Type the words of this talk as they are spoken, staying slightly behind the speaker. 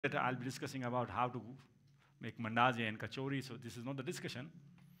that I'll be discussing about how to make mandazi and kachori, so this is not the discussion.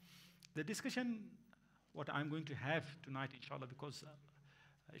 The discussion, what I'm going to have tonight, inshallah, because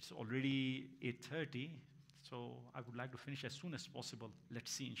it's already 8:30, so I would like to finish as soon as possible.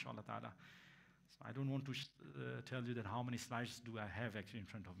 Let's see, inshallah ta'ala. So I don't want to tell you that how many slides do I have actually in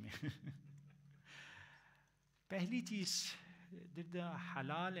front of me. Pehli cheez, did the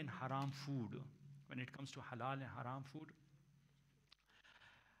halal and haram food, when it comes to halal and haram food,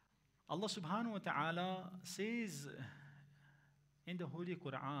 Allah subhanahu wa ta'ala says in the Holy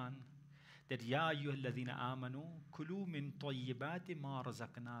Quran that Ya ayyuhalladhina amanu kulu min tayyibati ma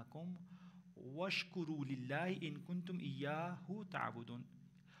razaqnakum washkuru lillahi in kuntum iyyahu ta'budun.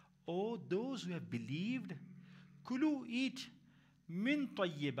 O those who have believed, kulu, eat min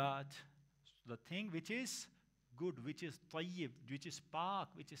tayyibat, the thing which is good, which is tayyib, which is pak,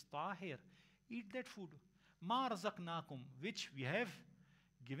 which is tahir. Eat that food. Ma razaqnakum, which we have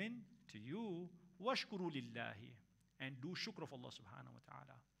given to you, washkuru lillahi, and do shukr of Allah subhanahu wa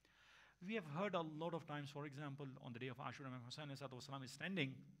ta'ala. We have heard a lot of times, for example, on the day of Ashura, Imam Hussain is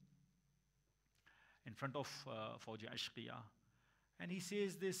standing in front of Fawji Ashqiya, and he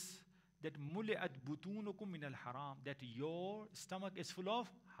says this, that muli'at butunukum min al-haram, that your stomach is full of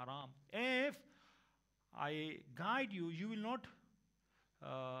haram. If I guide you, you will not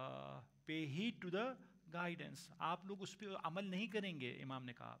pay heed to the guidance. आप लोग उस पर अमल नहीं करेंगे, इमाम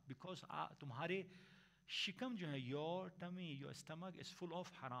ने कहा, because तुम्हारे शिकम जो है, your tummy, your stomach is full of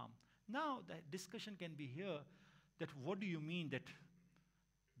haram. Now the discussion can be here that what do you mean that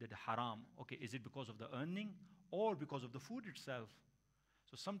haram? Okay, is it because of the earning or because of the food itself?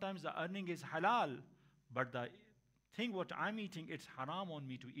 So sometimes the earning is halal, but the thing what I'm eating, it's haram on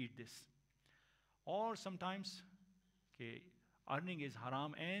me to eat this. Or sometimes, okay, earning is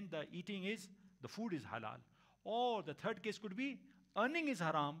haram and the food is halal. Or the third case could be earning is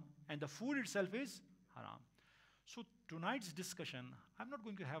haram and the food itself is haram. So tonight's discussion, I'm not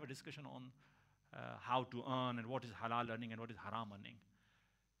going to have a discussion on how to earn and what is halal earning and what is haram earning.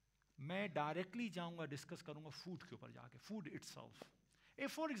 मैं directly जाऊंगा, discuss करूंगा food के ऊपर जाके, food itself.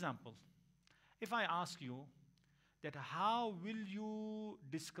 If, for example, if I ask you that how will you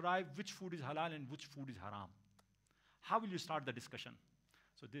describe which food is halal and which food is haram, how will you start the discussion?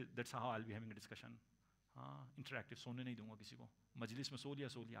 So that's how I'll be having a discussion. Interactive, सोने नहीं दूंगा किसी को. मजलिस में सो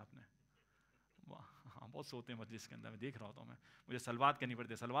लिया आपने. हाँ, बहुत सोते हैं मजलिस के अंदर, मैं देख रहा होता हूँ मैं. मुझे सलवात करनी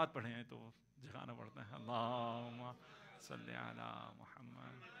पड़ती है, सलवात पढ़े हैं तो जगाना पड़ता है. अल्लाहुम्मा सल्ली अला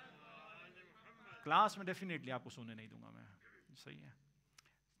मुहम्मद. क्लास में डेफिनेटली आपको सोने नहीं दूंगा मैं. सही है,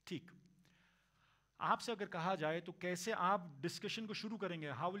 ठीक. आपसे अगर कहा जाए तो कैसे आप डिस्कशन को शुरू करेंगे,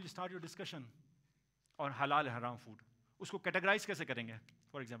 how will you start your discussion on हलाल हराम फूड, उसको कैटेगराइज कैसे करेंगे?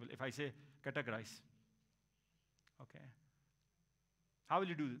 फॉर एग्जाम्पल, इफ आई से categorise, okay, how will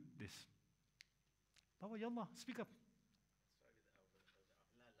you do this? Baba Yalla speak up.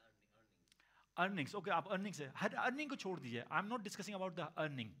 Earnings, okay, आप अर्निंग से, हर अर्निंग को छोड़ दीजिए. I am not discussing about the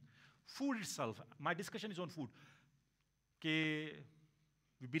earning, food itself. My discussion is on food. के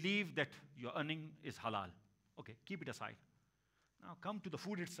we believe that your earning is halal. Okay, keep it aside. Now come to the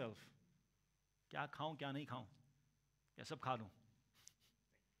food itself. क्या खाऊं, क्या नहीं खाऊं, या सब खा लूं?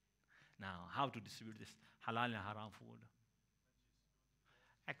 Now, how to distribute this halal and haram food?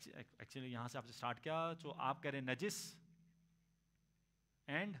 Actually, यहाँ से आपसे start किया, तो आप कह रहे हैं नजिस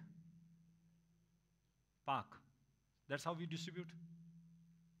and पाक. That's how we distribute.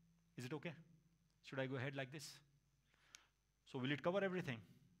 Is it okay? Should I go ahead like this? So will it cover everything?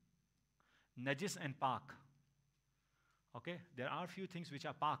 Najis and pak. Okay, there are few things which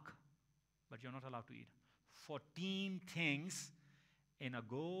are pak, but you're not allowed to eat. 14 things in a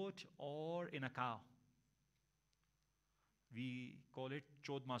goat or in a cow. We call it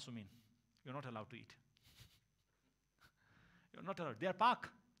chod masumin. You're not allowed to eat. You're not allowed. They are pak.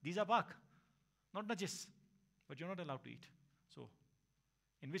 These are pak, not najis, but you're not allowed to eat. So,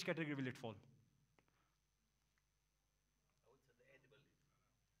 in which category will it fall?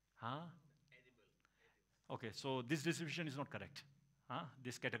 Huh? Edible. Okay, so this distribution is not correct.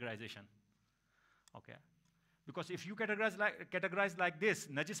 This categorization. Okay. Because if you categorize like this,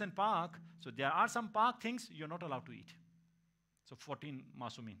 najis and pak, so there are some pak things you're not allowed to eat. So 14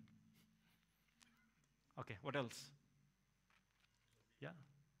 masumin. Okay, what else? Yeah.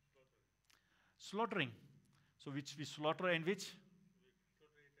 Slaughtering. So which we slaughter and which?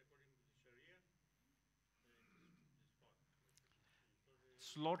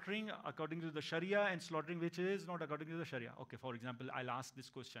 Slaughtering according to the Sharia and slaughtering which is not according to the Sharia. Okay, for example, I'll ask this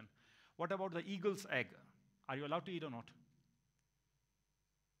question. What about the eagle's egg? Are you allowed to eat or not?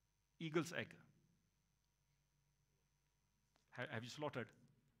 Eagle's egg. Have you slaughtered?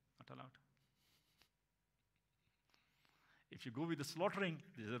 not allowed. If you go with the slaughtering,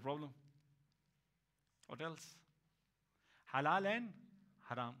 this is a problem. What else? Halal and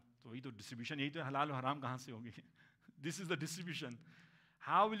haram. So वही तो distribution, यही तो halal और haram कहाँ से होगी? This is the distribution.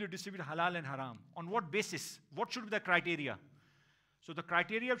 How will you distribute halal and haram? On what basis? What should be the criteria? So the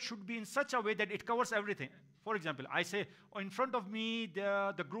criteria should be in such a way that it covers everything. For example, I say, oh, in front of me,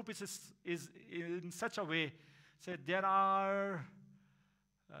 the group is in such a way, say there are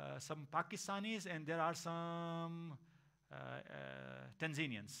some Pakistanis and there are some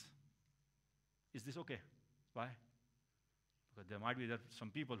Tanzanians. Is this okay? Why? Because there might be some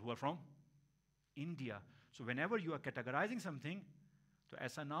people who are from India. So whenever you are categorizing something, तो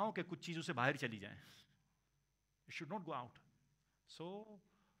ऐसा ना हो कि कुछ चीज़ उससे बाहर चली जाए. It should not go out. So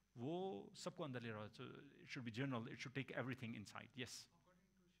वो सबको अंदर ले रहा है. So it should be general. It should take everything inside. Yes.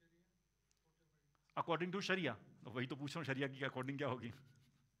 According to Sharia. वही तो पूछ रहा हूँ Sharia की according क्या होगी?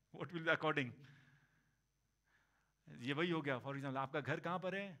 What will be according? ये वही हो गया. For example, आपका घर कहाँ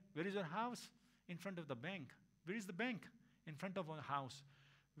पर है? Where is your house? In front of the bank. Where is the bank? In front of a house.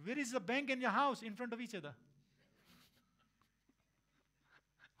 Where is the bank and your house? In front of each other.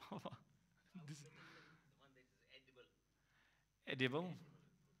 This edible.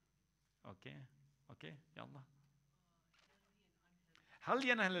 Okay. Okay. Yallah. Healthy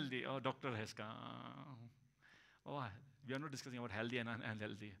and unhealthy. Oh, doctor has come. Oh, we are not discussing about healthy and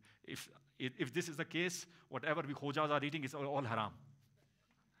unhealthy. If this is the case, whatever we khojas are eating is all haram.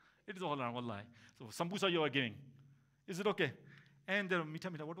 It is all haram, wallahi. So sambusa you are giving. Is it okay? And the mita,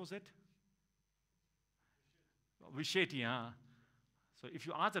 what was it? Visheti, huh? So if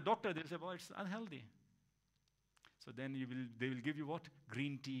you ask the doctor, they'll say, well, it's unhealthy. So then they will give you what?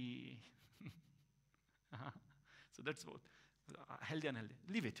 Green tea. So that's what. Healthy and unhealthy.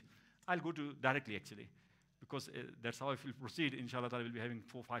 Leave it. I'll go to directly actually. Because that's how if we proceed, inshallah, I will be having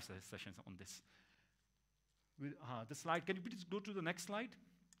 4-5 sessions on this. The slide, can you please go to the next slide?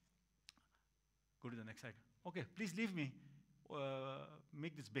 Go to the next slide. Okay, please leave me.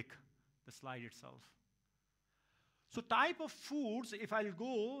 Make this big, the slide itself. So type of foods, if I'll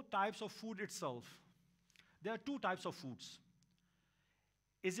go types of food itself, there are 2 types of foods.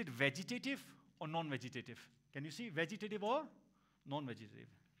 Is it vegetative or non-vegetative? Can you see vegetative or non-vegetative?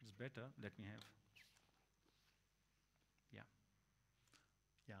 It's better, let me have. Yeah.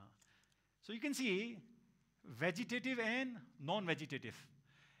 Yeah. So you can see vegetative and non-vegetative.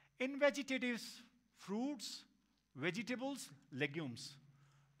 In vegetatives, fruits, vegetables, legumes.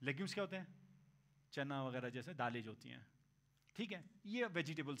 Legumes क्या होते हैं? चना वगैरह जैसे दालें जो होती हैं. ठीक है? ये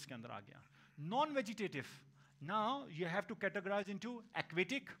vegetables के अंदर आ गया. Non-vegetative. Now you have to categorize into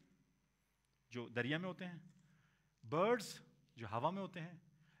aquatic, जो दरिया में होते हैं. Birds, जो हवा में होते हैं.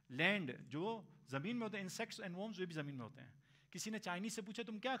 Land, जो ज़मीन में होते हैं. Insects and worms, जो भी ज़मीन में होते हैं. किसी ने चाइनीज से पूछा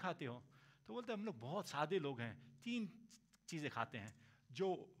तुम क्या खाते हो? तो बोलते हैं हम लोग बहुत सादे लोग हैं. 3 चीज़ें खाते हैं.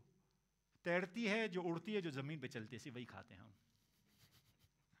 जो तैरती है, जो उड़ती है, जो ज़मीन पे चलती है, सिर्फ वही खाते हैं हम.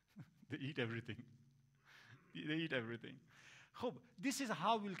 They eat everything. They eat everything. Hope this is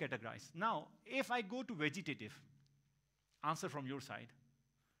how we'll categorize. Now, if I go to vegetative, answer from your side,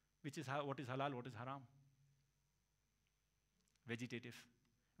 which is what is halal, what is haram? Vegetative.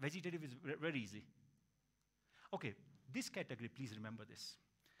 Vegetative is very easy. Okay, this category, please remember this.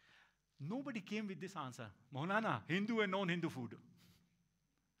 Nobody came with this answer. Maulana, Hindu and non-Hindu food.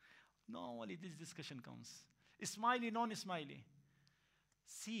 Normally this discussion comes. Smiley, non-smiley.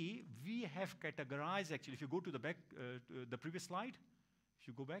 See, we have categorized actually. If you go to the back, the previous slide, if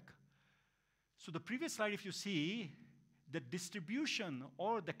you go back. So the previous slide, if you see, the distribution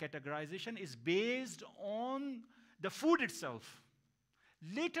or the categorization is based on the food itself.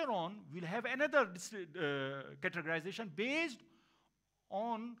 Later on, we'll have another categorization based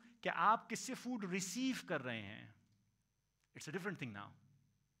on कि आप किससे food receive कर रहे हैं. It's a different thing now.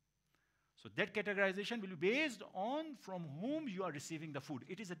 So that categorization will be based on from whom you are receiving the food.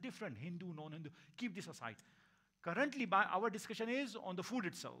 It is a different Hindu, non-Hindu. Keep this aside. Currently, our discussion is on the food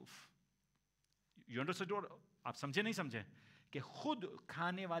itself. You understood? आप समझे नहीं समझे? कि खुद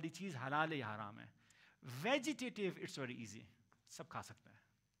खाने वाली चीज हलाल है या हराम है. Vegetative, it's very easy. सब खा सकता है.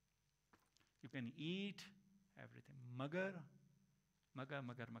 You can eat everything. मगर.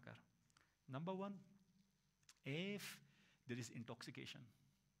 Number 1, if there is intoxication.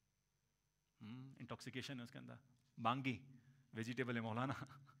 Intoxication है उसके अंदर. बांगी, vegetable है मौलाना.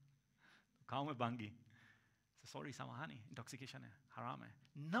 खाऊं मैं बांगी. So sorry, samahani, intoxication है, haram है.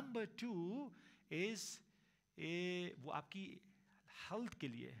 Number 2 is वो आपकी health के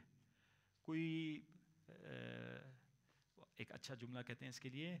लिए कोई एक अच्छा जुमला कहते हैं इसके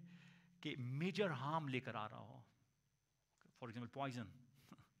लिए कि major harm लेकर आ रहा हो. For example, poison.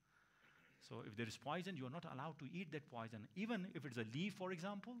 So if there is poison, you are not allowed to eat that poison, even if it's a leaf, for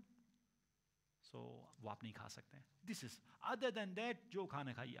example. So वो आप नहीं खा सकते हैं. This is, other than that, जो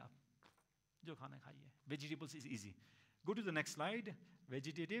खाना खाइए आप, जो खाना खाइए. Vegetables is easy. Go to the next slide.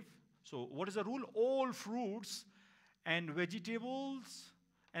 Vegetative. So what is the rule? All fruits and vegetables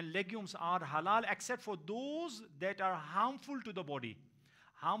and legumes are halal except for those that are harmful to the body.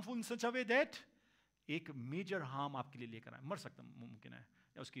 Harmful in such a way that एक major harm आपके लिए लेकर आए, मर सकता मुमकिन है,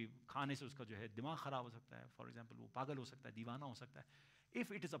 या उसकी खाने से उसका जो है दिमाग खराब हो सकता है, for example वो पागल हो सकता है, दीवाना हो सकता है.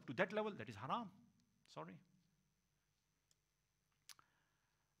 If it is up to that level, that is haram. Sorry.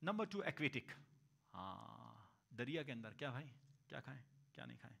 Number 2, aquatic. दरिया के अंदर क्या भाई, क्या खाएं, क्या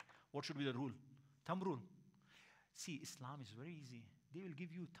नहीं खाएं? What should be the rule? Thumb rule. See, Islam is very easy. They will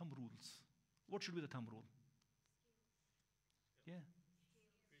give you thumb rules. What should be the thumb rule? Yeah.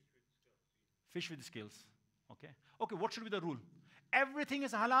 Fish with scales. Okay. Okay, what should be the rule? Everything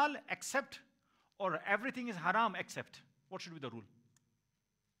is halal except, or everything is haram except. What should be the rule?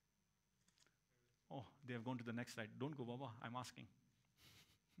 Oh, they have gone to the next slide. Don't go, Baba. I'm asking.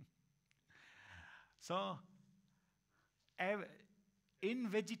 So, in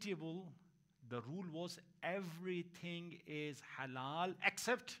vegetable, the rule was everything is halal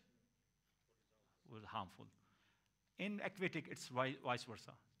except was harmful. In aquatic, it's vice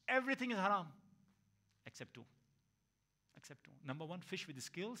versa. Everything is haram except 2. Except 2. Number 1, fish with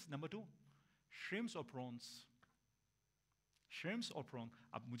scales. Number 2, shrimps or prawns. Shrimps or prawn.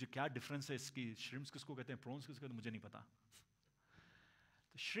 अब मुझे क्या difference है इसकी? Shrimps किसको कहते हैं, prawns किसको कहते हैं, मुझे नहीं पता.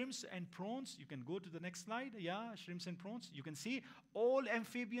 The shrimps and prawns, you can go to the next slide. Yeah, shrimps and prawns. You can see all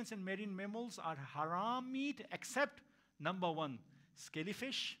amphibians and marine mammals are haram meat except number 1, scaly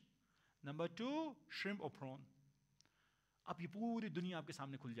fish. Number 2, shrimp or prawn. अब ये पूरी दुनिया आपके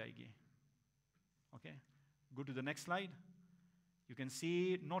सामने खुल जाएगी. Okay. Go to the next slide. You can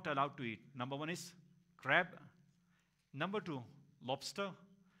see not allowed to eat. Number 1 is crab. Number 2, lobster.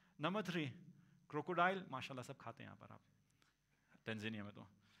 Number 3, crocodile. माशाल्लाह सब खाते हैं यहाँ पर आप. Tanzania में तो.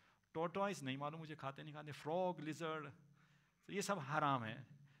 Tortoise नहीं मालूम मुझे खाते नहीं खाते. Frog, lizard. So ये सब हराम है.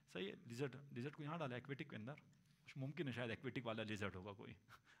 सही है. Lizard को यहाँ डाला aquatic के अंदर. मुमकिन है शायद aquatic वाला lizard होगा कोई.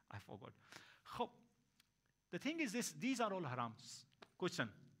 I forgot. The thing is this, these are all harams. Question.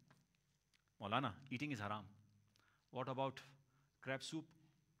 Maulana, eating is haram. What about crab soup?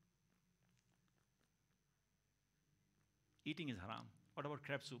 Eating is haram. What about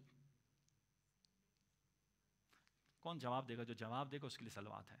crab soup? कौन जवाब देगा? जो जवाब देगा उसके लिए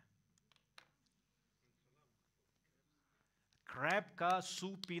सलवात है. क्रैब का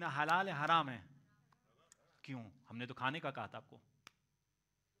सूप पीना हलाल है, हराम है? क्यों? हमने तो खाने का कहा था आपको.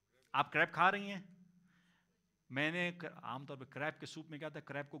 आप क्रैब खा रही हैं? मैंने आमतौर पर क्रैब के सूप में क्या था,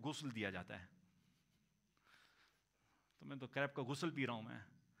 क्रैब को गुस्ल दिया जाता है. तो मैं तो क्रैब का गुस्ल पी रहा हूं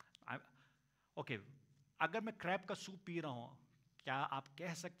मैं. ओके, अगर मैं क्रैब का सूप पी रहा हूं, क्या आप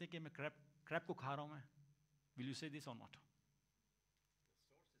कह सकते हैं कि मैं क्रैब को खा रहा हूं मैं? Will you say this or not?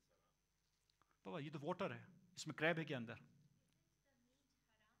 बाबा ये तो वाटर है, इसमें क्रैब है क्या अंदर?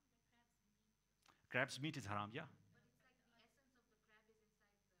 Crab's meat is haram, yeah.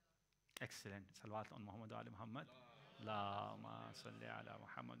 Excellent. Salawat on Muhammad wa ali Muhammad. Allahumma salli ala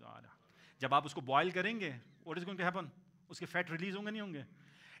Muhammad wa ala. जब आप उसको बॉयल करेंगे, what is going to happen? उसके फैट रिलीज होंगे नहीं होंगे?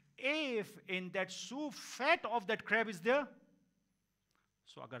 If in that soup fat of that crab is there,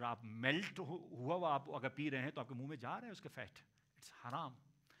 so अगर आप मेल्ट हुआ आप अगर पी रहे हैं तो आपके मुंह में जा रहा है उसके फैट, इट्स हराम.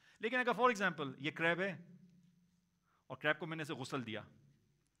 लेकिन अगर फॉर एग्जांपल ये क्रैब है और क्रैब को मैंने से गुस्ल दिया,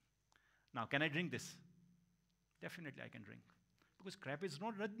 now can I drink this? Definitely I can drink, because crab is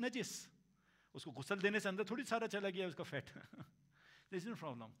not najis. उसको गुस्ल देने से अंदर थोड़ी सारा चला गया उसका fat. There is no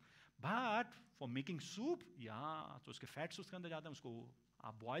problem. But for making soup, yeah, तो उसके फैट्स उसके अंदर जाते हैं, उसको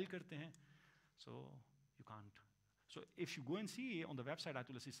आप बॉयल करते हैं, so you can't. So if you go and see on the website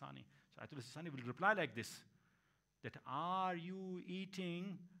Ayatollah Sistani, so Ayatollah Sistani will reply like this, that are you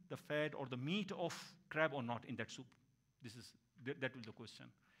eating the fat or the meat of crab or not in that soup? This is that will be the question.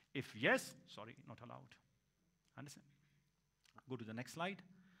 If yes, sorry, not allowed. Understand? Go to the next slide.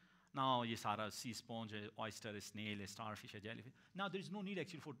 Now ये सारा sea sponge है, oyster है, snail है, starfish है, jellyfish. Now there is no need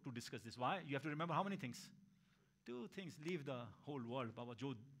actually to discuss this. Why? You have to remember how many things? 2 things. Leave the whole world. बाबा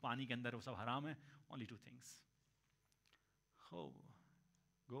जो पानी के अंदर है वो सब हराम है. Only 2 things. Oh,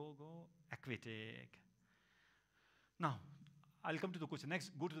 go, aquatic. Now, I'll come to the question.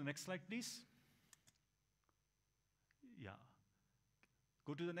 Next, go to the next slide, please. Yeah.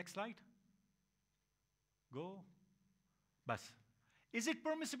 Go to the next slide. Go. Bas. Is it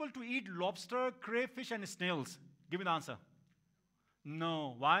permissible to eat lobster, crayfish, and snails? Give me the answer.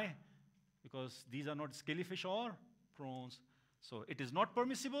 No. Why? Because these are not scaly fish or prawns. So it is not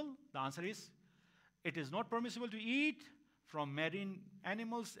permissible. The answer is, it is not permissible to eat from marine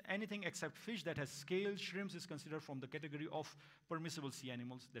animals. Anything except fish that has scales, shrimps is considered from the category of permissible sea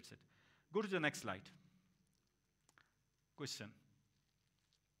animals. That's it. Go to the next slide. Question.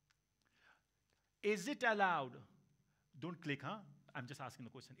 Is it allowed? Don't click, huh? I'm just asking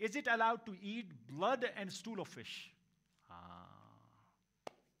the question. Is it allowed to eat blood and stool of fish?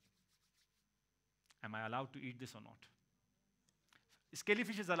 Am I allowed to eat this or not? Scaly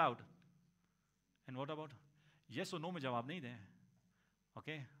fish is allowed. And what about? Yes or no में जवाब नहीं दें.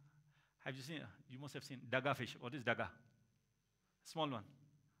 Okay? Have you seen? You must have seen daga fish. What is daga? Small one.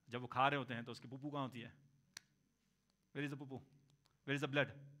 जब वो खा रहे होते हैं तो उसकी पुप्पू कहाँ होती है? Where is the pupu? Where is the blood?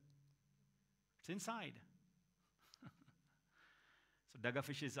 It's inside. So daga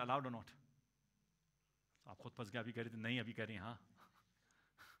fish is allowed or not? So आप खुद फंस गए अभी कह रहे थे नहीं अभी कह रही हैं हाँ.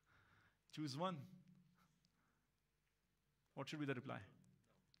 Choose one. What should be the reply?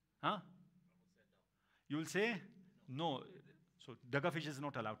 Huh? You will say no. So daga fish is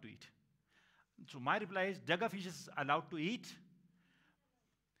not allowed to eat. So my reply is daga fish is allowed to eat.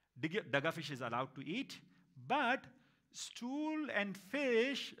 Daga fish is allowed to eat, but stool and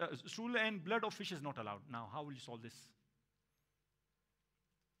blood of fish is not allowed. Now, how will you solve this?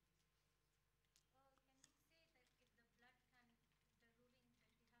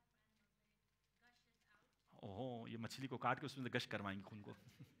 ओह ये मछली को काट के उसमें गश करवाएंगे खून को.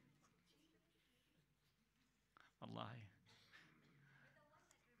 अल्लाह.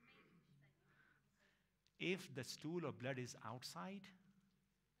 If the stool or blood is outside,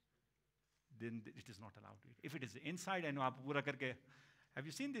 then it is not allowed to eat. If it is inside, and आप पूरा करके, have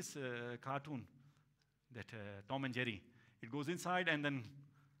you seen this cartoon, that Tom and Jerry? It goes inside and then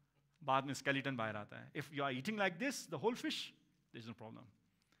बाद में skeleton बाहर आता है. If you are eating like this, the whole fish, there is no problem.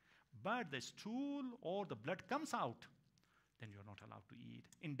 But the stool or the blood comes out, then you are not allowed to eat.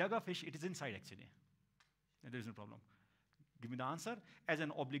 In daga fish, it is inside actually. And there is no problem. Give me the answer. As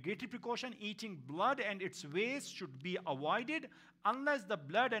an obligatory precaution, eating blood and its waste should be avoided unless the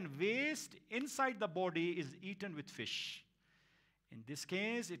blood and waste inside the body is eaten with fish. In this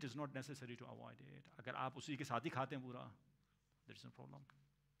case, it is not necessary to avoid it. अगर आप उसी के साथ ही खाते हैं पूरा, there is no problem.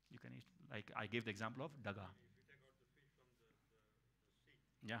 You can eat. Like I gave the example of daga. If you take out the fish from the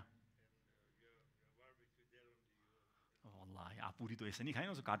sea, Yeah. and your barbecue there on the Oh Allah, आप पूरी तो ऐसे नहीं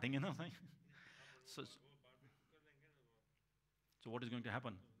खाएंगे, उसे काटेंगे ना भाई. So what is going to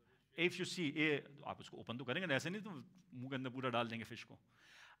happen? If you see, आप उसको ओपन तो करेंगे ना, ऐसे नहीं तो मुंह के अंदर पूरा डाल देंगे फिश को.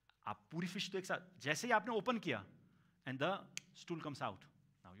 आप पूरी फिश तो एक साथ, जैसे ही आपने ओपन किया, and the stool comes out.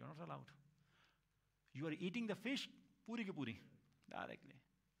 Now you are not allowed. You are eating the fish पूरी की पूरी directly.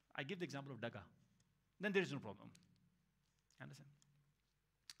 I give the example of daga. Then there is no problem. Understand?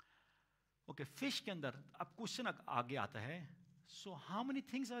 Okay, fish के अंदर अब question आगे आता है. So how many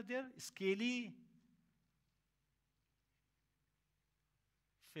things are there? Scaly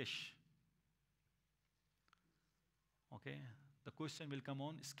fish. Okay, the question will come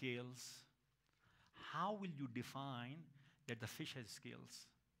on scales. How will you define that the fish has scales?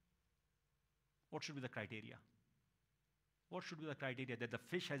 What should be the criteria? What should be the criteria that the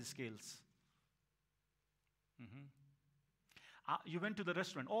fish has scales? You went to the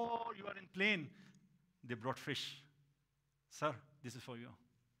restaurant, or you are in plane, they brought fish. Sir, this is for you.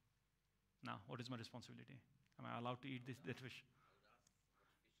 Now, what is my responsibility? Am I allowed to eat that fish?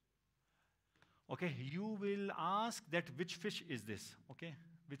 Okay, you will ask that which fish is this, okay?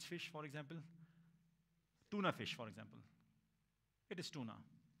 Which fish, for example? Tuna fish, for example. It is tuna.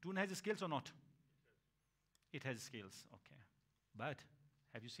 Tuna has scales or not? It has scales, okay. But,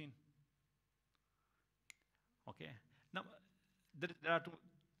 have you seen? Okay. Now, there are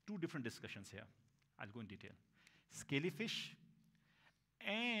two different discussions here. I'll go in detail. Scaly fish,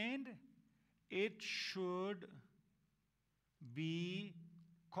 and it should be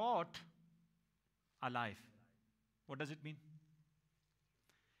caught alive. What does it mean?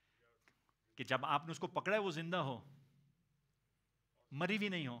 कि जब आपने उसको पकड़ा है वो जिंदा हो, मरी भी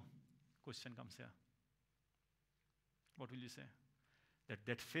नहीं हो. Question comes here. What will you say?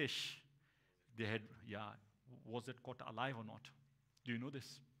 That fish, they had, was it caught alive or not? Do you know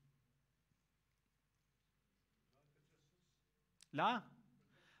this? ला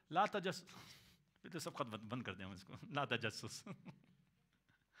तजस्सुस. तो सब खत बंद कर दें हम इसको. ला तजस्सुस.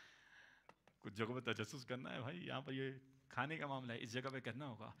 कुछ जगह पे तजस्सुस करना है भाई, यहाँ पर ये खाने का मामला है, इस जगह पे करना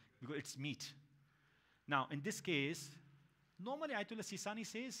होगा, because it's meat. Now, in this case, normally Ayatollah Sistani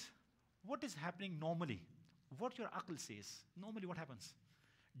says, what is happening normally? What your aql says. Normally what happens?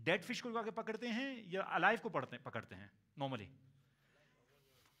 Dead fish को आके पकड़ते हैं या alive को पकड़ते हैं normally?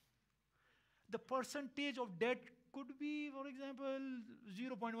 The percentage of dead could be, for example,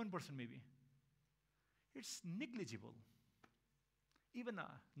 0.1% maybe. It's negligible. Even a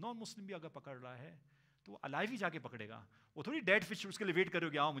non-Muslim भी अगर पकड़ रहा है तो alive ही जाके पकड़ेगा. वो थोड़ी dead fish उसके लिए wait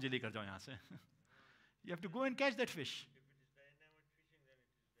करोगे, आओ मुझे लेकर जाओ यहाँ से. You have to go and catch that fish. If it is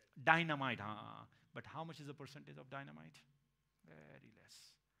dynamite fishing, then it is dead. Dynamite, हाँ. But how much is the percentage of dynamite? Very less,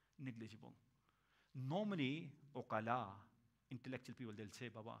 negligible. Normally, Okala, intellectual people, they'll say,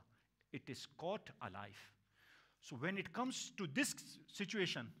 Baba, it is caught alive. So when it comes to this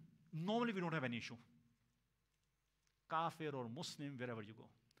situation, normally we don't have an issue. Kafir or Muslim, wherever you go.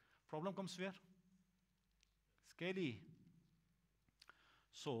 Problem comes where? Scaly.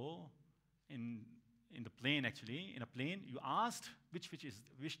 So, in the plane actually, in a plane, you asked which fish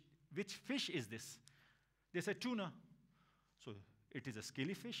is this? They said tuna. So it is a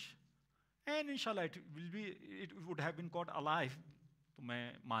scaly fish, and inshallah it would have been caught alive. So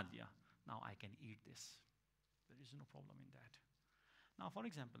main maan liya. Now I can eat this. There is no problem in that. Now, for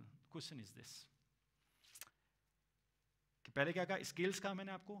example, question is this. कि पहले क्या कहा, skills कहा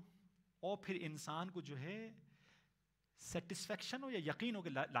मैंने आपको, और फिर इंसान को जो है सेटिस्फैक्शन हो या यकीन हो कि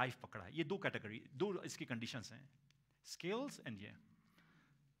लाइफ पकड़ा है. ये दो कैटेगरी, दो इसकी कंडीशंस हैं, स्किल्स एंड ये.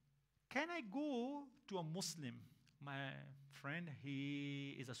 Can I go to a Muslim? My friend,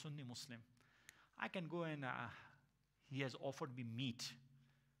 he is a Sunni Muslim. I can go and he has offered me meat,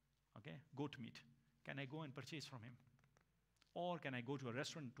 okay, goat meat. Can I go and purchase from him? Or can I go to a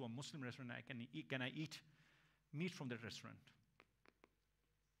restaurant, to a Muslim restaurant? Can I eat meat from that restaurant?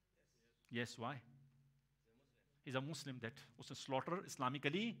 Yes. Why? He's a Muslim that उसने slaughter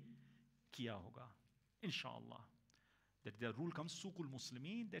Islamically किया होगा, inshallah. That the rule comes sukul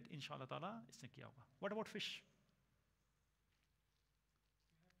muslimin, that inshallah ta'ala इसने किया होगा. What about fish?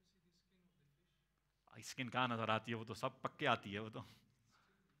 Skin कहाँ नजर आती है, वो तो सब पक्के आती है वो तो.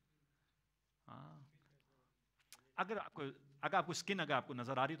 हाँ, अगर आपको स्किन अगर आपको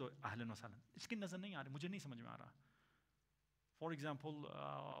नजर आ रही तो अहलन व सहलन. स्किन नजर नहीं आ रही, मुझे नहीं समझ में आ रहा. फॉर एग्जाम्पल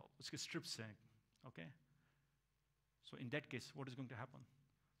उसके स्ट्रिप्स हैं, okay. So in that case, what is going to happen?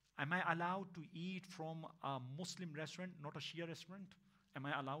 Am I allowed to eat from a Muslim restaurant, not a Shia restaurant? Am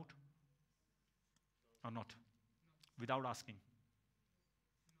I allowed? Or not? Without asking?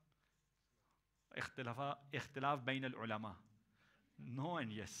 اختلاف بين العلماء. No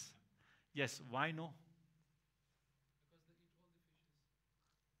and yes. Yes, why no? Because they eat all the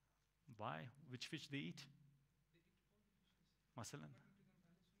fishes. Why? Which fish they eat? They eat all the fishes. Masalan?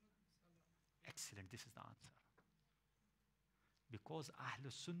 Excellent, this is the answer. Because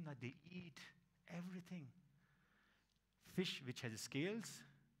Ahlul Sunnah, they eat everything. Fish which has scales,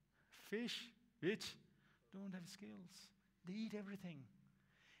 fish which don't have scales. They eat everything.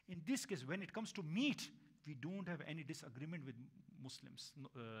 In this case, when it comes to meat, we don't have any disagreement with Muslims,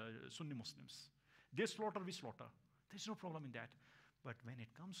 Sunni Muslims. They slaughter, we slaughter. There's no problem in that. But when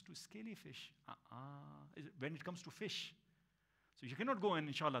it comes to scaly fish, when it comes to fish, so you cannot go and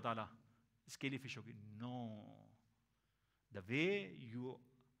inshallah ta'ala, scaly fish, okay. No. The way you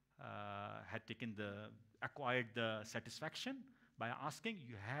had acquired the satisfaction by asking,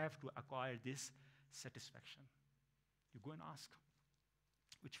 you have to acquire this satisfaction. You go and ask,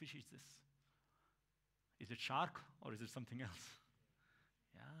 which fish is this? Is it shark or is it something else?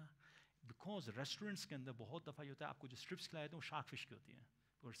 Yeah, because restaurants के अंदर बहुत दफ़ा ये होता है, आपको जो strips खिलाए थे वो shark fish की होती है,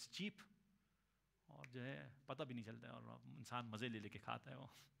 और it's cheap, और जो है पता भी नहीं चलता है, और इंसान मज़े ले लेके खाता है वो.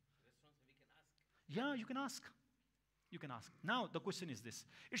 Restaurants, we can ask. Yeah, you can ask. You can ask. Now the question is this: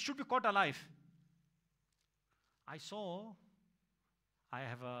 it should be caught alive. I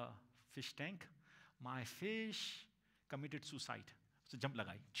have a fish tank. My fish committed suicide. So jump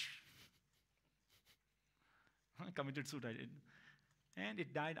lagai. Committed suicide. And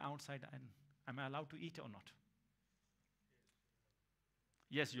it died outside. And am I allowed to eat or not?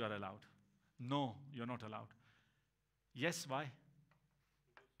 Yes, you are allowed. No, you're not allowed. Yes, why?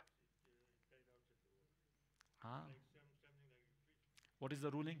 Because it died outside the water. Huh? Like something like you fish. What is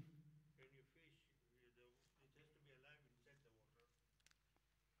the ruling? When you fish, it has to be alive inside the water. It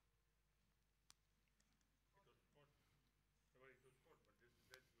was caught. Well, it was caught,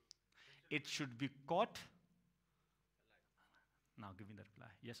 but that's It should be caught. Now give me the reply.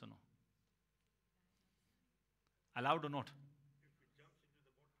 Yes or no? Allowed or not? if it jumps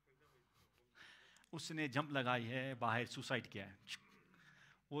into the water, for example, उसने jump लगाई है, बाहर suicide किया है,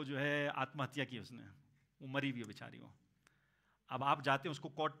 वो जो है आत्महत्या की उसने, वो मरी हुई है बेचारी वो. अब आप जाते हैं उसको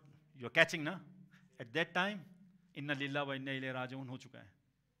कॉट, यू आर कैचिंग ना, एट दैट टाइम इन्ना लिल्लाह व इन्ना इलैहि राजिऊन हो चुका है.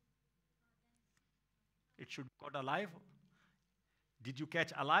 It should cot alive. Did you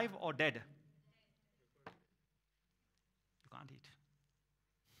catch alive और dead? You can't eat.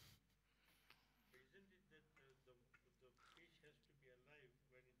 isn't it that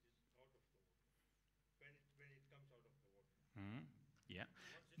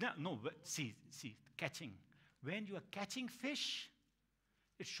No, see, catching. When you are catching fish,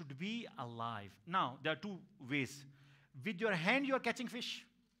 it should be alive. Now, there are two ways. With your hand, you are catching fish.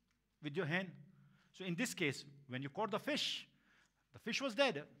 With your hand. So in this case, when you caught the fish was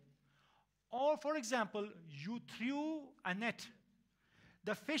dead. Or, for example, you threw a net.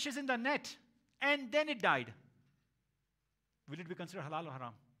 The fish is in the net, and then it died. Will it be considered halal or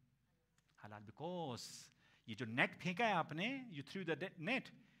haram? Halal, because ये जो net फेंका है आपने, you threw the net,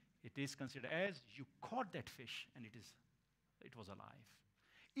 it is considered as you caught that fish, and it was alive.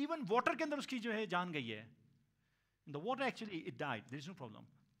 Even water के अंदर उसकी जो है जान गई है. In the water actually it died. There is no problem.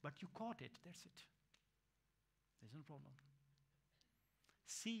 But you caught it. That's it. There is no problem.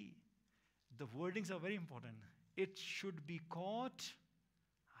 See, the wordings are very important. It should be caught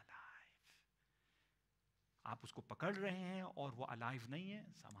alive. आप उसको पकड़ रहे हैं और वो alive नहीं है,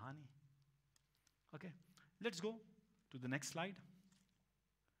 सावधानी. Okay, let's go to the next slide.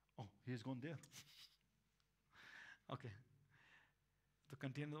 Oh, he has gone there. Okay. तो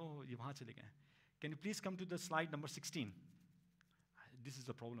continue. Oh, ये वहाँ चले गए. Can you please come to the slide number 16? This is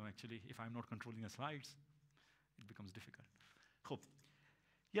the problem actually. If I'm not controlling the slides, it becomes difficult. Hope.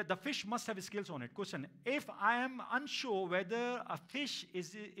 Yeah, the fish must have scales on it. Question: if I am unsure whether a fish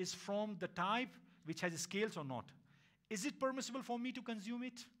is from the type which has scales or not, is it permissible for me to consume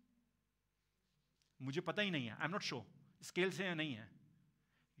it? मुझे पता ही नहीं है. I'm not sure. Scales है या नहीं है?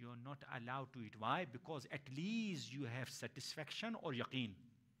 You are not allowed to eat. Why? Because at least you have satisfaction or yaqeen.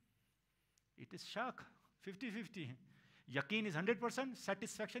 It is shak, 50-50. Yaqeen is 100%,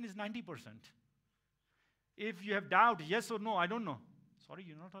 satisfaction is 90%. If you have doubt, yes or no, I don't know. Sorry,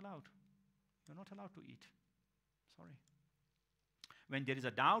 you're not allowed. You're not allowed to eat. Sorry. When there is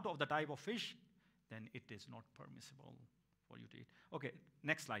a doubt of the type of fish, then it is not permissible for you to eat. Okay,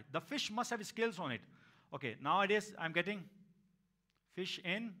 next slide. The fish must have scales on it. Okay, nowadays I'm getting fish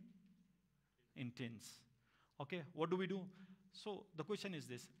in tins. Okay, what do we do? So the question is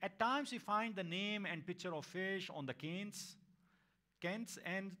this. At times we find the name and picture of fish on the cans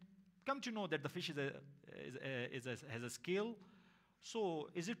and come to know that the fish has a scale. So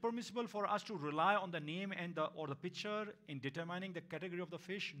is it permissible for us to rely on the name and or the picture in determining the category of the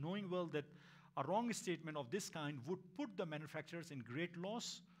fish, knowing well that a wrong statement of this kind would put the manufacturers in great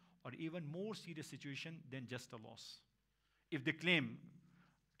loss or even more serious situation than just a loss? If they claim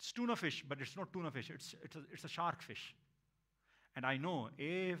it's tuna fish, but it's not tuna fish, it's a shark fish. And I know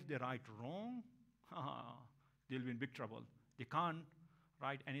if they write wrong, they'll be in big trouble. They can't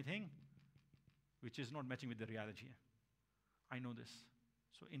write anything which is not matching with the reality. I know this.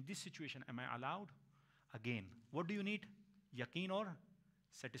 So in this situation, am I allowed? Again, what do you need? Yaqeen or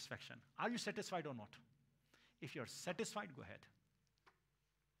satisfaction? Are you satisfied or not? If you're satisfied, go ahead.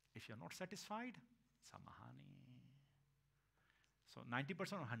 If you're not satisfied, samahani. So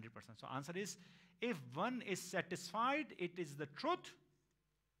 90% or 100%. So answer is, if one is satisfied, it is the truth,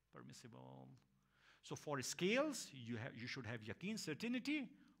 permissible. So for scales, you should have yaqeen, certainty,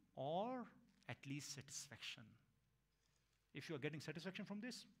 or at least satisfaction. If you are getting satisfaction from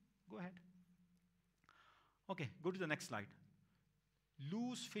this, go ahead. Okay, go to the next slide.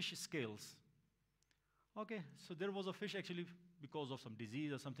 Loose fish scales. Okay, so there was a fish actually because of some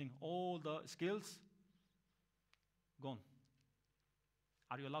disease or something, all the scales gone.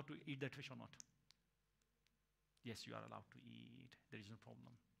 Are you allowed to eat that fish or not? Yes, you are allowed to eat. There is no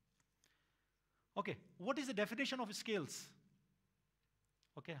problem. Okay, what is the definition of scales?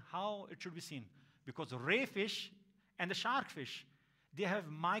 Okay, how it should be seen? Because ray fish and the shark fish, they have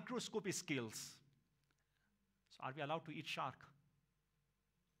microscopic scales. So are we allowed to eat shark?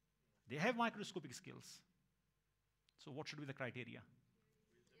 They have microscopic scales. So what should be the criteria?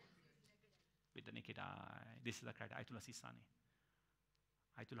 With the naked eye. This is the criteria. Ayatullah Sistani.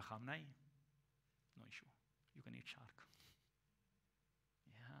 Ayatullah Khamenei, no issue. You can eat shark.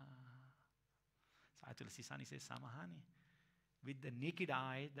 Yeah. So Ayatullah Sistani says, Samahani. With the naked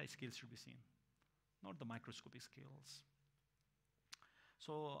eye, the scales should be seen, not the microscopic scales.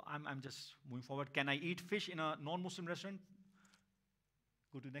 So I'm just moving forward. Can I eat fish in a non-Muslim restaurant?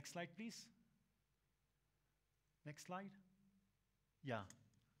 Go to the next slide, please. Next slide. Yeah.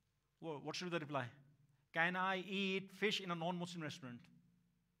 Well, what should be the reply? Can I eat fish in a non-Muslim restaurant?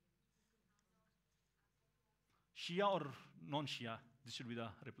 Shia or non-Shia? This should be the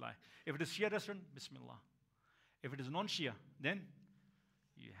reply. If it is Shia restaurant, Bismillah. If it is non-Shia, then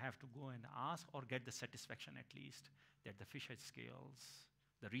you have to go and ask or get the satisfaction at least that the fish has scales.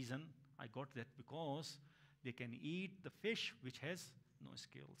 The reason I got that because they can eat the fish which has no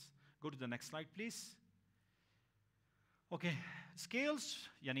scales. Go to the next slide, please. Okay, scales,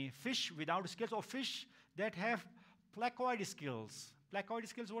 yani fish without scales or fish that have placoid scales. Placoid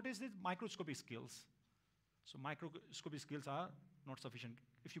scales, what is this? Microscopic scales. So microscopic scales are not sufficient.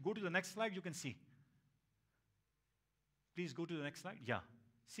 If you go to the next slide, you can see. Please go to the next slide. Yeah.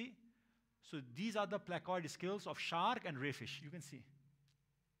 See? So these are the placoid scales of shark and ray fish. You can see.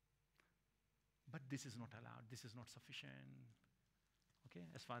 But this is not allowed. This is not sufficient. Okay,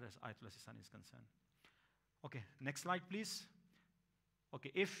 as far as Ayatul Sistani is concerned. Okay, next slide, please.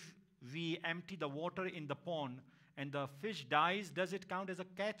 Okay, if we empty the water in the pond and the fish dies, does it count as a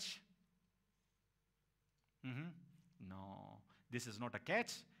catch? No, this is not a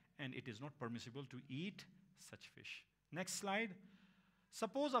catch, and it is not permissible to eat such fish. Next slide.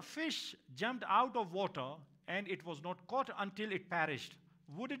 Suppose a fish jumped out of water and it was not caught until it perished.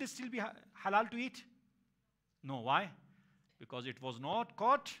 Would it still be halal to eat? No, why? Because it was not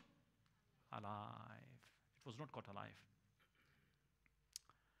caught alive. It was not caught alive.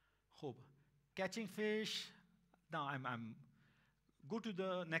 Hope. Catching fish. Now I'm go to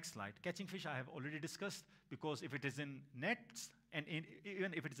the next slide. Catching fish I have already discussed, because if it is in nets and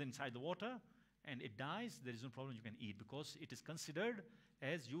even if it is inside the water and it dies, there is no problem, you can eat, because it is considered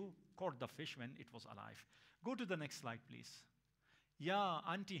as you caught the fish when it was alive. Go to the next slide, please. Yeah,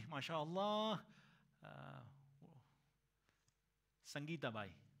 auntie, mashallah. Sangeeta Bai.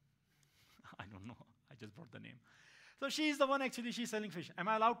 I don't know. I just brought the name. So she is the one actually, she's selling fish. Am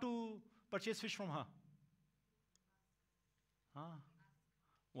I allowed to purchase fish from her? Huh?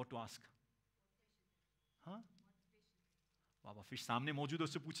 What to ask? Huh? Baba, fish सामने मौजूद है,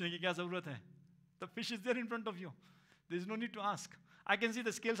 उससे पूछने की क्या जरूरत है? The fish is there in front of you. There is no need to ask. I can see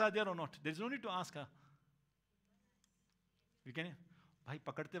the scales are there or not. There is no need to ask her. We can. भाई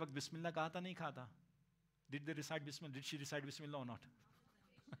पकड़ते वक्त बिस्मिल्लाह कहा था नहीं कहा था? Did they recite Bismillah? Did she recite Bismillah or not?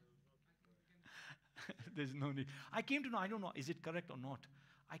 There's no need. I came to know, I don't know, is it correct or not?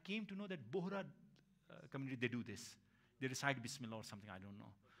 I came to know that Bohra community, they do this. They recite Bismillah or something, I don't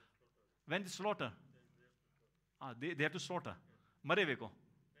know. When they slaughter? They have to slaughter. Mareve ko.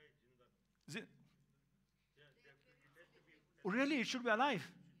 Oh, really? It should be alive?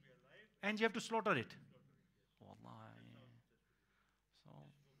 And you have to slaughter it? Wallahi. So,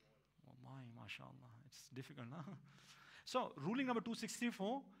 wallahi, mashallah. It's difficult, huh? So, ruling number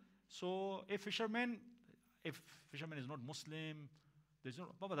 264. So, if fisherman is not Muslim, there's no,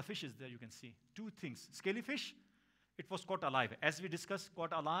 Baba, the fish is there, you can see. Two things. Scaly fish, it was caught alive. As we discussed,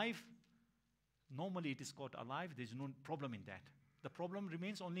 caught alive, normally it is caught alive. There's no problem in that. The problem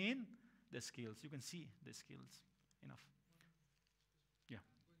remains only in the scales. You can see the scales. Enough. Yeah.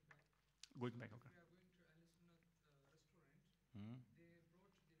 Going back, okay. We are going to Al Sunnat restaurant. Hmm.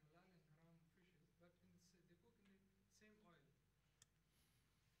 They brought the halal and haram fishes, but they cook in the same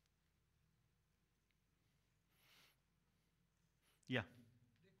oil. Yeah. They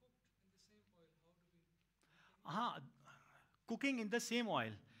cooked in the same oil. How do we? Cooking in the same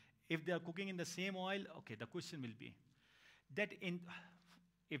oil. If they are cooking in the same oil, okay, the question will be that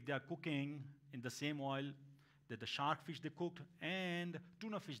if they are cooking in the same oil that the shark fish they cooked and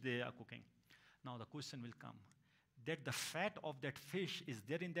tuna fish they are cooking. Now the question will come that the fat of that fish is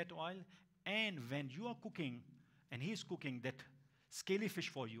there in that oil, and when you are cooking and he is cooking that scaly fish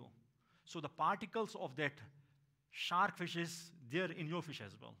for you, so the particles of that shark fish is there in your fish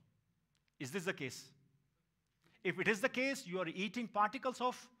as well. Is this the case? If it is the case, you are eating particles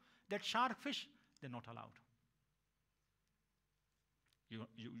of that shark fish, they're not allowed. You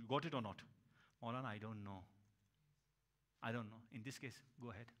got it or not? Maulana, I don't know. I don't know. In this case, go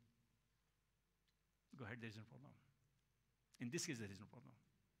ahead. Go ahead, there is no problem. In this case, there is no problem.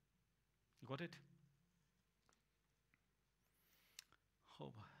 You got it?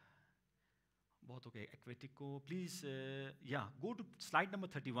 Oh, बहुत okay. Aquatic को, please, yeah, go to slide number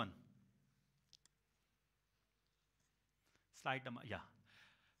 31. Slide number, yeah.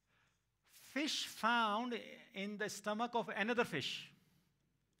 Fish found in the stomach of another fish.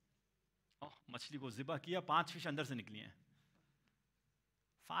 Oh, मछली को ज़िबा किया, 5 fish अंदर से निकली हैं.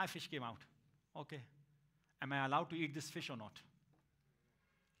 5 fish came out. Okay. Am I allowed to eat this fish or not?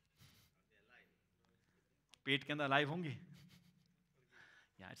 पेट के अंदर alive होंगी?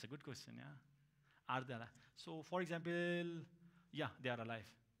 Yeah, it's a good question, yeah. Are they alive? So, for example, yeah, they are alive.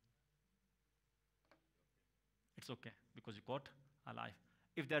 It's okay, because you caught alive.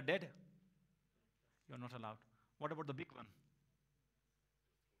 If they are dead, you are not allowed. What about the big one?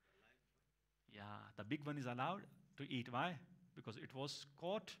 Yeah, the big one is allowed to eat. Why? Because it was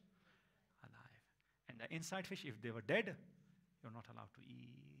caught alive. And the inside fish, if they were dead, you're not allowed to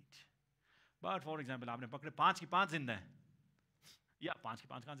eat. But for example, आपने पकड़े 5 की 5 जिंदा है. या 5 की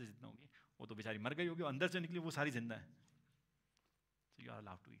 5 कहाँ से जिंदा होगी? वो तो बेचारी मर गई होगी, अंदर से निकली वो सारी जिंदा है. So you are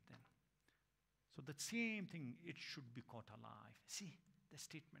allowed to eat them. So the same thing, it should be caught alive. See the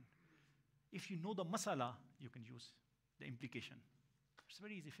statement. If you know the masala, you can use the implication. It's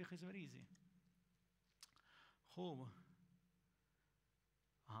very easy. Fiqh is very easy. Oh.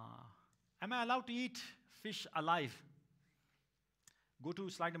 Am I allowed to eat fish alive? Go to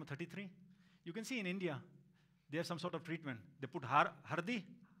slide number 33. You can see in India, they have some sort of treatment. They put hardi,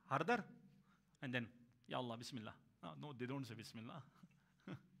 hardar, and then, Ya Allah, Bismillah. No, they don't say Bismillah.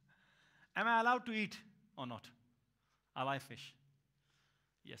 Am I allowed to eat or not? Alive fish.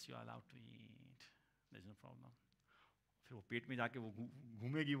 Yes, you are allowed to eat. There's no problem. फिर वो पेट में जाके वो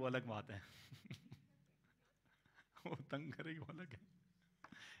घूमेगी वो अलग बात है. वो तंग करेगी वो अलग है.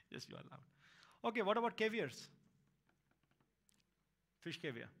 Yes, you are allowed. Okay, what about caviars? Fish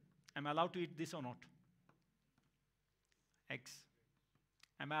caviar. Am I allowed to eat this or not? Eggs.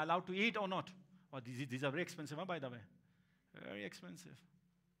 Am I allowed to eat or not? Oh, these are very expensive, by the way. Very expensive.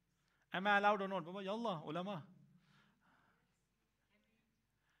 Am I allowed or not? Baba, Yallah, ulama.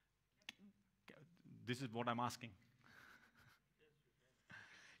 This is what I'm asking.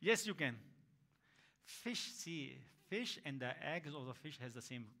 Yes, you can. Fish, see, fish and the eggs of the fish has the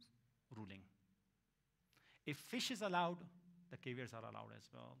same ruling. If fish is allowed, the caviars are allowed as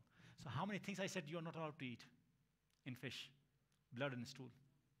well. So how many things I said you are not allowed to eat in fish? Blood and stool.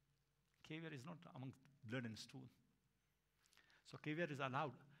 Caviar is not among blood and stool. So caviar is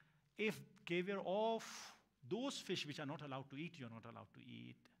allowed. If caviar of those fish which are not allowed to eat, you are not allowed to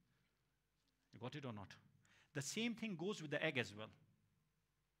eat. You got it or not? The same thing goes with the egg as well.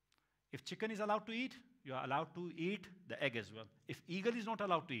 If chicken is allowed to eat, you are allowed to eat the egg as well. If eagle is not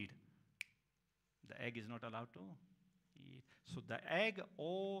allowed to eat, the egg is not allowed to eat. So the egg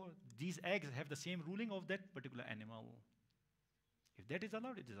or these eggs have the same ruling of that particular animal. If that is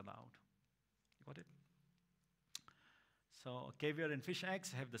allowed, it is allowed. You got it? So caviar and fish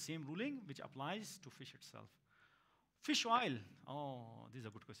eggs have the same ruling which applies to fish itself. Fish oil. Oh, this is a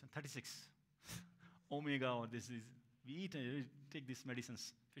good question. 36. Omega, or this is, we eat and we take these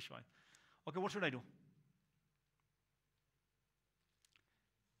medicines, fish oil. Okay, what should I do?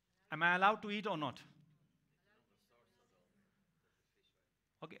 Am I allowed to eat or not?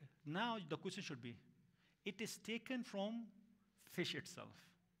 Okay, now the question should be, it is taken from fish itself.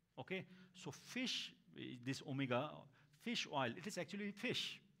 Okay, so fish, this omega, fish oil, it is actually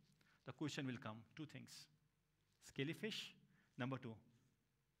fish. The question will come, two things. Scaly fish, number two,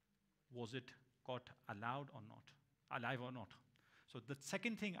 was it caught allowed or not? Alive or not? So the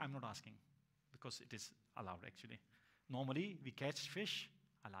second thing I'm not asking, because it is allowed actually. Normally, we catch fish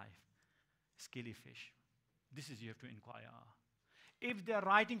alive, scaly fish. This is, you have to inquire. If they're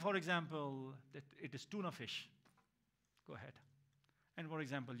writing, for example, that it is tuna fish, go ahead. And for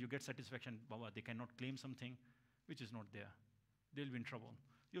example, you get satisfaction, Baba, they cannot claim something which is not there. They'll be in trouble.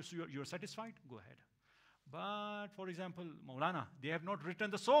 You're satisfied? Go ahead. But for example, Maulana, they have not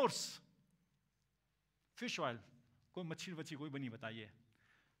written the source. Fish oil. Koi machhi vachi koi bani bataiye.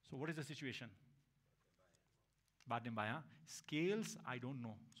 So what is the situation? Baad mein baya. Scales, I don't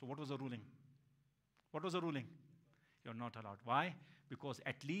know. So what was the ruling? What was the ruling? You're not allowed. Why? Because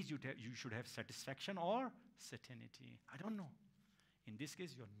at least you should have satisfaction or certainty. I don't know. In this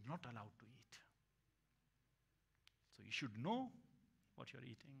case, you're not allowed to eat. So you should know what you're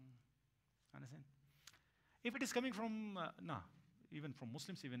eating. Understand? If it is coming from, even from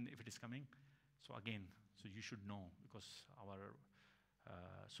Muslims, even if it is coming, so again, so you should know, because our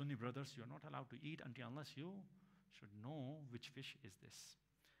Sunni brothers, you're not allowed to eat unless you should know which fish is this.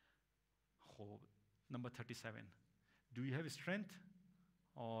 Oh, number 37. Do you have strength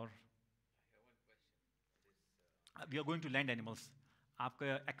or? I have one question. We are going to land animals.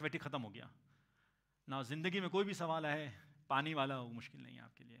 आपका aquatic खत्म हो गया. Now जिंदगी में कोई भी सवाल है पानी वाला वो मुश्किल नहीं है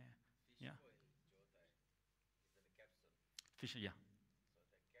आपके लिए. Yeah. Fish oil, जो होता है, is in a capsule. Fish, yeah.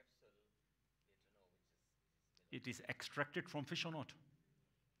 So the capsule, need to know which is It is extracted from fish or not?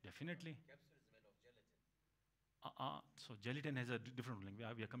 Definitely. capsule is made of gelatin. So gelatin has a different ruling.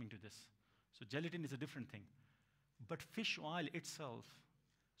 We are coming to this. So gelatin is a different thing. But fish oil itself,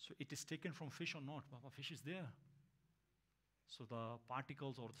 so it is taken from fish or not? Baba, fish is there. So the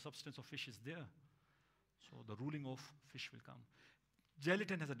particles or the substance of fish is there. So the ruling of fish will come.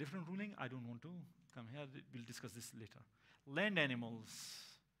 Gelatin has a different ruling. I don't want to come here. We'll discuss this later. Land animals.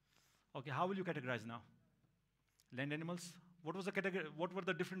 Okay, how will you categorize now? Land animals. What was the category? What were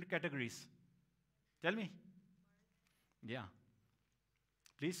the different categories? Tell me. Yeah.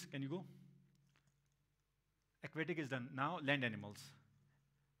 Please, can you go? Aquatic is done. Now, land animals.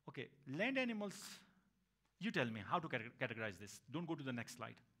 Okay, land animals, you tell me how to categorize this. Don't go to the next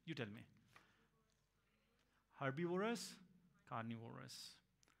slide. You tell me. Herbivorous, carnivorous.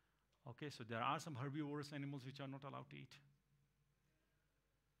 Okay, so there are some herbivorous animals which are not allowed to eat.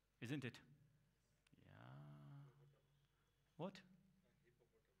 Isn't it? Yeah. What?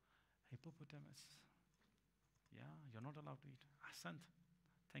 Hippopotamus. Yeah, you're not allowed to eat. Ahsant.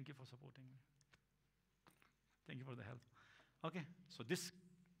 Thank you for supporting me. Thank you for the help. Okay, so this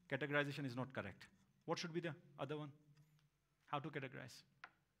categorization is not correct. What should be the other one? How to categorize?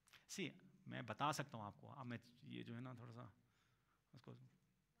 See, मैं बता सकता हूँ आपको. अब मैं ये जो है ना थोड़ा सा उसको.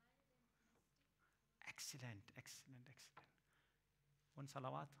 Excellent, excellent, excellent. One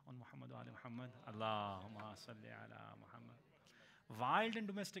salawat on Muhammad wa ali Muhammad. Allahumma salli ala Muhammad. Wild and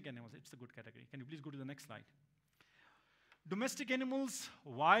domestic animals. It's a good category. Can you please go to the next slide? Domestic animals,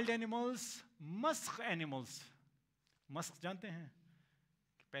 wild animals, musk animals. Musk जानते हैं?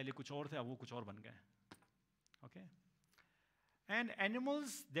 पहले कुछ और थे, अब वो कुछ और बन गए. Okay? And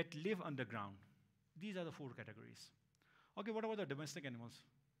animals that live underground. These are the 4 categories. Okay, what about the domestic animals?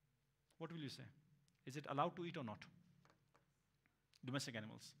 What will you say? Is it allowed to eat or not? Domestic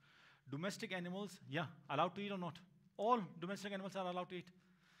animals. Domestic animals, yeah, allowed to eat or not? All domestic animals are allowed to eat.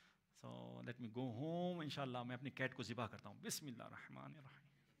 So let me go home. Inshallah, मैं अपनी cat को ज़िबा करता हूँ. Bismillah ar-Rahman ar-Rahim.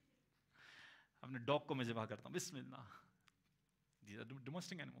 अपने dog को मैं ज़िबा करता हूँ. Bismillah. These are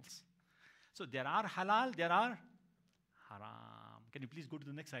domestic animals. So there are halal, there are haram. Can you please go to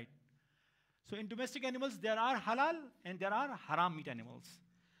the next slide? So in domestic animals, there are halal and there are haram meat animals.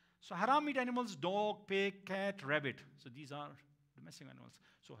 So haram meat animals, dog, pig, cat, rabbit. So these are domestic animals.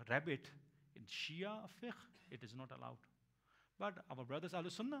 So rabbit, in Shia fiqh, it is not allowed. But our brothers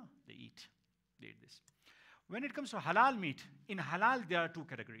Ahlul Sunnah, they eat. They eat this. When it comes to halal meat, in halal there are 2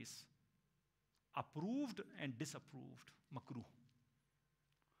 categories. Approved and disapproved, makruh.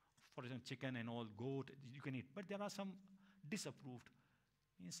 For example, chicken and all, goat, you can eat. But there are some disapproved.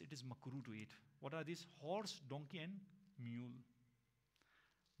 Means it is makruh to eat. What are these? Horse, donkey and mule.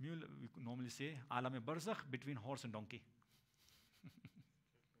 Mule, we normally say, alam-e-barzakh, between horse and donkey.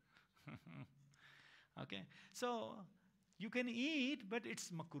 Okay, so you can eat, but it's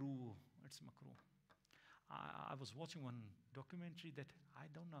makruh. It's makruh. I was watching one documentary that I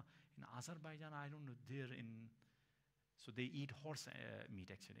don't know in Azerbaijan. I don't know so they eat horse meat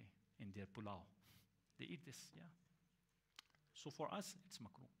actually in their pulao. They eat this, yeah. So for us, it's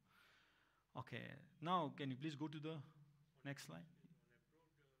makruh. Okay, now can you please go to the next slide?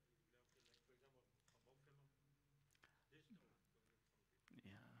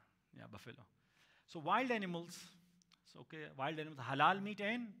 Yeah, buffalo. So wild animals. So okay, wild animals, halal meat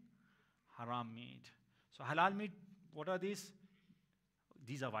and haram meat. So halal meat, what are these?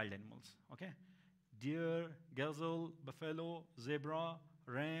 These are wild animals, okay? Deer, gazelle, buffalo, zebra,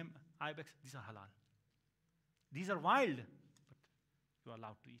 ram, ibex, these are halal. These are wild, but you are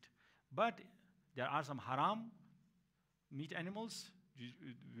allowed to eat. But there are some haram meat animals.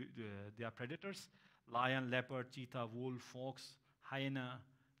 They are predators. Lion, leopard, cheetah, wolf, fox, hyena,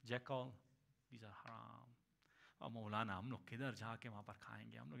 jackal. These are haram. अब मौलाना हम लोग किधर जाके वहाँ पर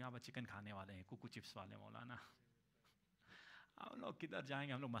खाएंगे? हम लोग यहाँ पर चिकन खाने वाले हैं, कुकू चिप्स वाले मौलाना. हम लोग किधर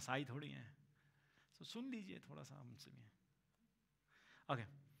जाएंगे? हम लोग मसाई थोड़ी हैं. So सुन लीजिए थोड़ा सा हमसे भी. Okay.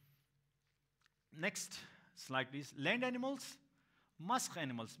 Next slide, please. Land animals, musk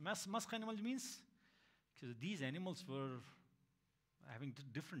animals. Musk animals means because these animals were having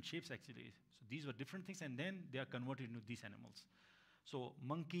different shapes actually. So these were different things, and then they are converted into these animals. So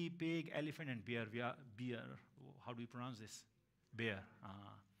monkey, pig, elephant, and bear. Beer. How do we pronounce this? Bear.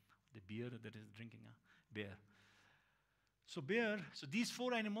 The beer that is drinking. Bear. So bear. So these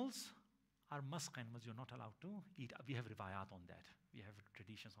 4 animals are musk animals. You're not allowed to eat. We have riwayat on that. We have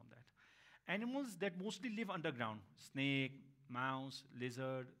traditions on that. Animals that mostly live underground. Snake, mouse,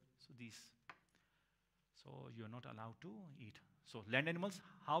 lizard. So these. So you're not allowed to eat. So land animals,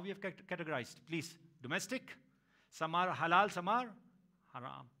 how we have categorized? Please. Domestic. Some are halal, some are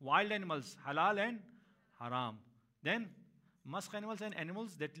haram. Wild animals, halal and haram. Then musk animals and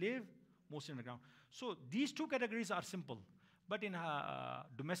animals that live mostly underground. So these 2 categories are simple. But in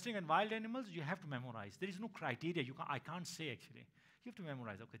domestic and wild animals, you have to memorize. There is no criteria. I can't say actually. You have to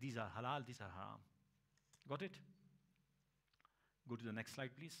memorize. Okay, these are halal, these are haram. Got it? Go to the next slide,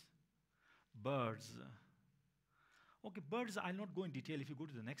 please. Birds. Okay, birds, I'll not go in detail. If you go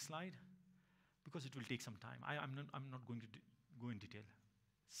to the next slide, because it will take some time. I'm not going to go in detail.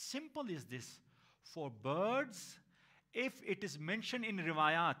 Simple is this. For birds, if it is mentioned in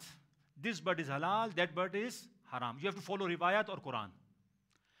riwayat, this bird is halal, that bird is haram. You have to follow riwayat or Quran.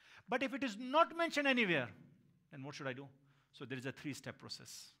 But if it is not mentioned anywhere, then what should I do? So there is a 3-step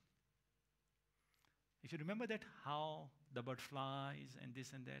process. If you remember that, how the bird flies and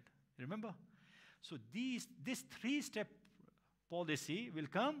this and that, remember? So this 3-step policy will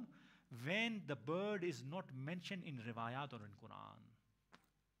come when the bird is not mentioned in riwayat or in Quran.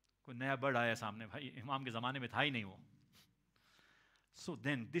 कोई नया bird आया सामने भाई, इमाम के ज़माने में था ही नहीं वो. So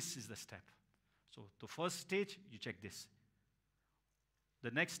then this is the step. So the first stage, you check this.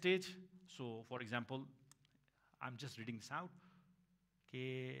 The next stage, so for example, I'm just reading this out.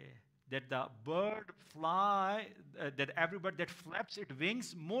 Okay, that the bird fly, that every bird that flaps its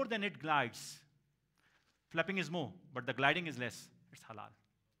wings more than it glides. Flapping is more, but the gliding is less. It's halal.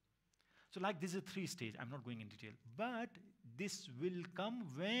 So like this is a 3 stage. I'm not going in detail. But this will come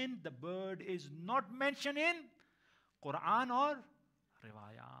when the bird is not mentioned in Quran or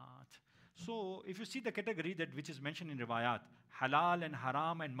riwayat. So if you see the category that which is mentioned in riwayat, halal and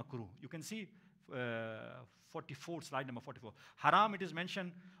haram and makruh. You can see 44, slide number 44. Haram, it is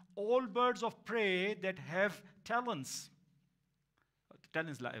mentioned, all birds of prey that have talons.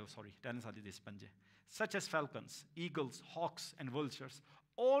 Talons are this panje. Such as falcons, eagles, hawks, and vultures.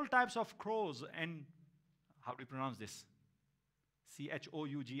 All types of crows and, how do you pronounce this?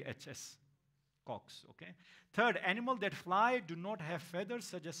 Choughs, cocks, okay? Third, animals that fly do not have feathers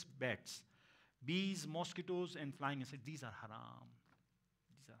such as bats. Bees, mosquitoes, and flying insects, these are haram.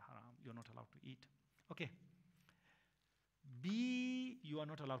 These are haram. You're not allowed to eat. Okay. Bee, you are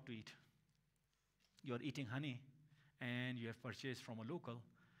not allowed to eat. You are eating honey, and you have purchased from a local,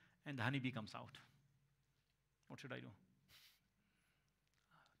 and the honeybee comes out. What should I do?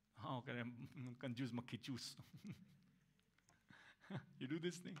 How can I confuse makhi juice? You do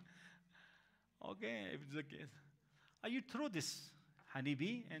this thing? Okay, if it's the case. You throw this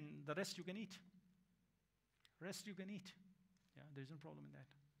honeybee, and the rest you can eat. Rest you can eat. Yeah, there's no problem in that.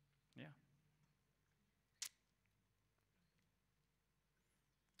 Yeah.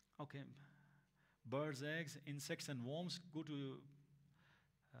 Okay. Birds, eggs, insects, and worms. Go to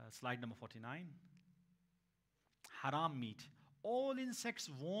slide number 49. Haram meat. All insects,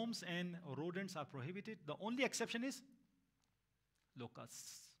 worms, and rodents are prohibited. The only exception is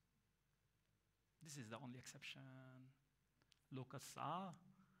locusts. This is the only exception. Locusts are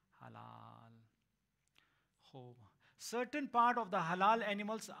halal. Oh. Certain part of the halal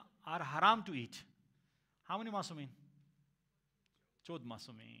animals are haram to eat. How many masumin? Chod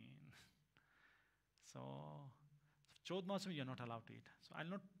masumin. So, chod masumin you're not allowed to eat. So I'll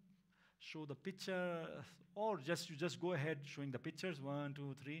not show the picture, or you just go ahead showing the pictures, 1,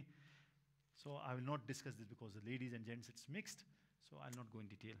 2, 3. So I will not discuss this because the ladies and gents it's mixed. So I'll not go in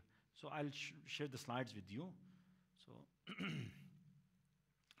detail. So I'll share the slides with you. So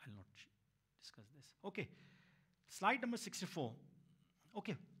I'll not discuss this. Okay, slide number 64.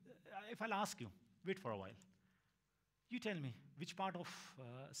 Okay, if I'll ask you, wait for a while. You tell me which part of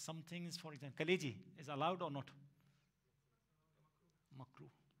some things, for example, kaleji is allowed or not? Makruh.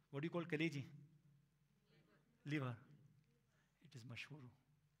 What do you call kaleji? Liver. It is mashhur.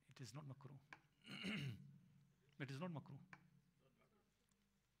 It is not makruh. It is not makruh.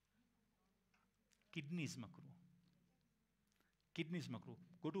 Kidney is makruh. Kidney is makruh.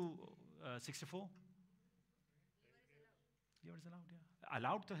 Go to 64. Liver is allowed, yeah.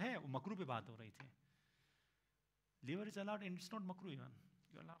 Allowed to hai, makruh pe baat ho rahi thi. Liver is allowed and it's not makruh even.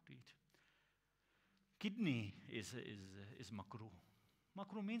 You're allowed to eat. Kidney is makruh.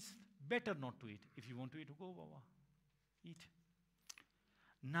 Makruh means better not to eat. If you want to eat, go eat.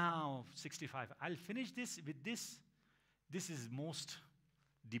 Now 65. I'll finish this with this. This is most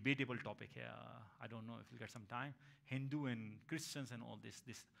debatable topic here. I don't know if we'll get some time. Hindu and Christians and all this.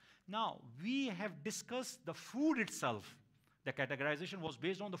 Now we have discussed the food itself. The categorization was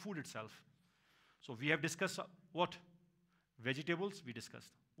based on the food itself. So we have discussed what? Vegetables, we discussed.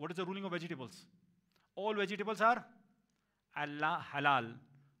 What is the ruling of vegetables? All vegetables are halal,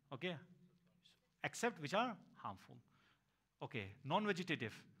 okay? Except which are harmful. Okay,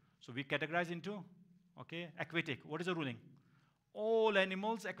 non-vegetative. So we categorize into, okay, aquatic. What is the ruling? All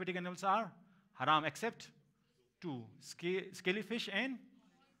animals, aquatic animals are haram except 2, scaly fish and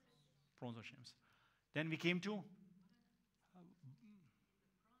prawns or shrimps. Then we came to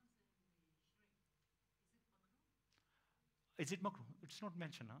is it makruh? It's not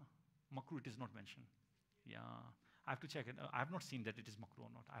mentioned, huh? Makruh, it is not mentioned. Yeah, I have to check it. I have not seen that it is makruh or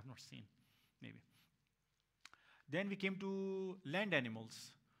not. I have not seen, maybe. Then we came to land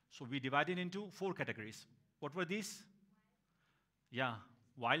animals. So we divided into 4 categories. What were these? Yeah,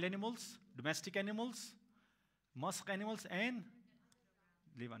 wild animals, domestic animals, musk animals, and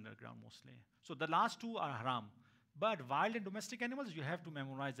live underground mostly. So the last 2 are haram. But wild and domestic animals, you have to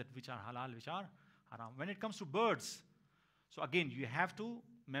memorize that which are halal, which are haram. When it comes to birds, so again, you have to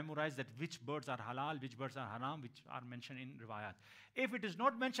memorize that which birds are halal, which birds are haram, which are mentioned in riwayat. If it is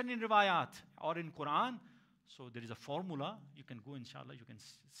not mentioned in riwayat or in Quran, So there is a formula. You can go, inshallah, you can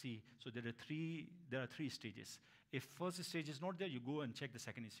see. So there are three stages. If first stage is not there, you go and check the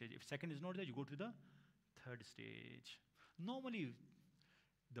second stage. If second is not there, you go to the third stage. Normally,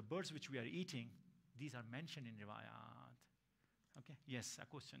 the birds which we are eating, these are mentioned in riwayat. Okay, yes, a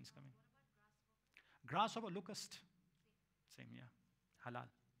question is coming. Grasshopper, locust. Same, yeah. Halal.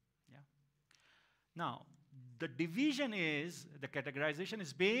 Yeah. Now, the division is, the categorization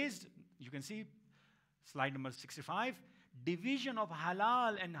is based, you can see slide number 65, division of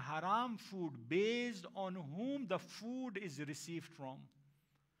halal and haram food based on whom the food is received from.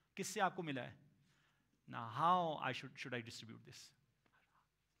 Kisse aapko mila hai? Now, how should I distribute this?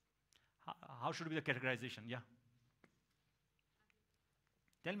 How should be the categorization? Yeah.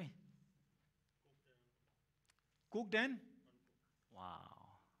 Tell me. Cooked and? Wow.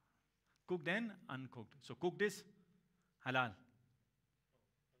 Cooked and uncooked. So cooked is halal.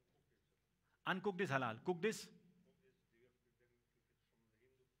 Uncooked is halal. Cooked is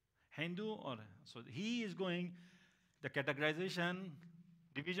Hindu, or so he is going, the categorization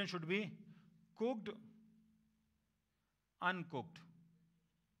division should be cooked, uncooked.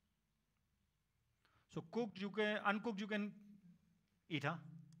 So cooked you can, uncooked you can eat, huh?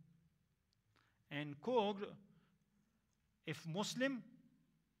 And cooked, if Muslim,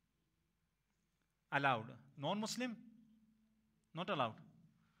 allowed. Non-Muslim, not allowed.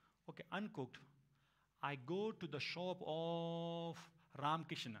 Okay, uncooked. I go to the shop of Ram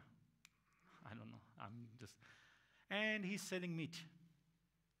Krishna. I don't know. I'm just, and he's selling meat.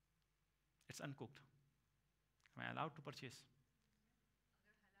 It's uncooked. Am I allowed to purchase?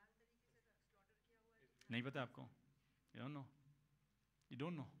 नहीं पता आपको? You don't know. You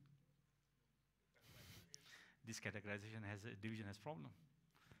don't know. This categorization has a division has problem.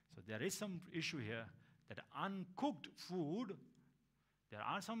 So there is some issue here that uncooked food, there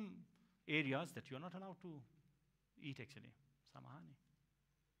are some areas that you are not allowed to eat actually. Samahani.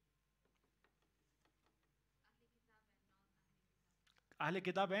 Ahle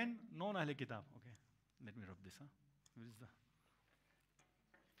Kitab and non-Ahle Kitab. Okay, let me rub this. Huh? Where is the?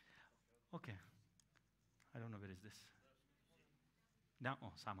 Okay, I don't know where is this. Now,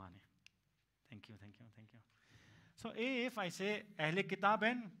 oh, Samahani. Thank you, thank you, thank you. So if I say Ahle Kitab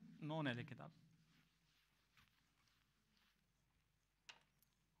and non-Ahle Kitab.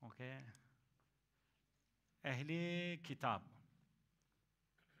 Okay. Ahle Kitab.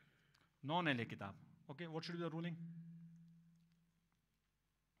 Non-Ahle Kitab. Okay, what should be the ruling?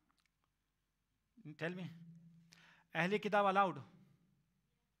 Tell me. Ahle Kitab allowed?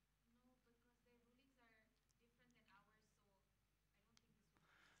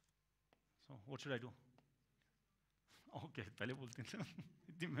 So what should I do? Okay, पहले बोलते हैं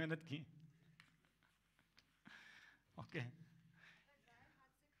इतनी मेहनत की. Okay.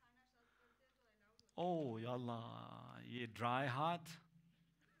 Oh, ya Allah, ये dry हाथ,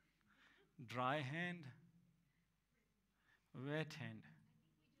 dry hand, wet hand.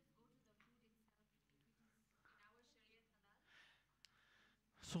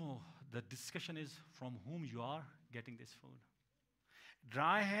 So the discussion is from whom you are getting this food.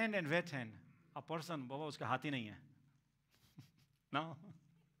 Dry hand and wet hand. A person, बाबा उसका हाथ ही नहीं है. No.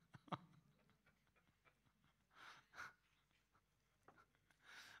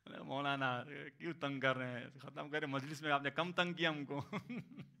 मौलाना क्यों तंग कर रहे हैं? खत्म करें मजलिस में, आपने कम तंग किया हमको.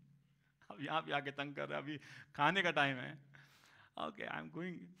 अब यहाँ पे आके तंग कर रहे हैं. अभी खाने का टाइम है. Okay, I'm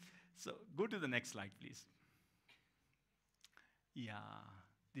going. So go to the next slide, please. Yeah,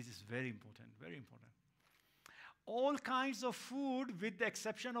 this is very important, very important. All kinds of food with the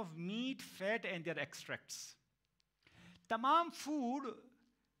exception of meat, fat and their extracts. तमाम food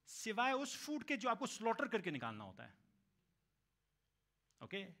सिवाय उस food के जो आपको slaughter करके निकालना होता है.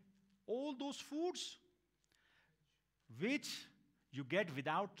 Okay, all those foods which you get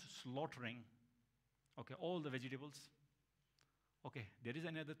without slaughtering. Okay, all the vegetables. Okay, there is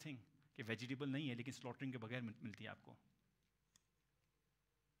another thing कि vegetable नहीं है लेकिन slaughtering के बगैर मिलती है आपको.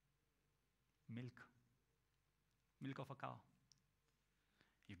 Milk. Milk of a cow.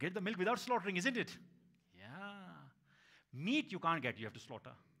 You get the milk without slaughtering, isn't it? Yeah. Meat you can't get, you have to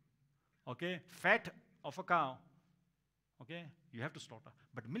slaughter. Okay? Fat of a cow. Okay? You have to slaughter.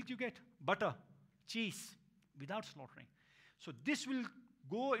 But milk you get. Butter, cheese, without slaughtering. So this will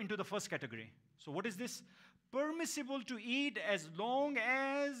go into the first category. So what is this? Permissible to eat as long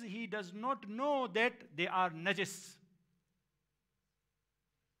as he does not know that they are najis.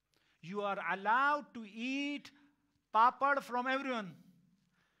 You are allowed to eat papad from everyone.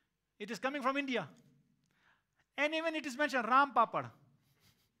 It is coming from India. And even it is mentioned, Ram papad.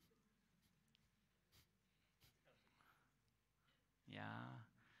 Yeah.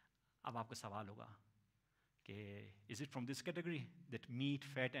 अब आपको सवाल होगा Okay, is it from this category, that meat,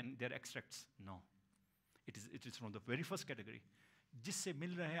 fat, and their extracts? No. It is from the very first category. जिससे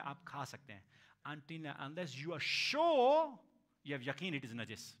मिल रहे हैं आप खा सकते हैं. Until unless you are sure, you have yaqeen it is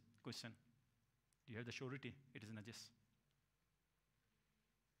najis. Question. Do you have the surety it is najis?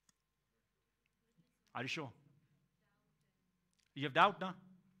 Are you sure? You have doubt, no?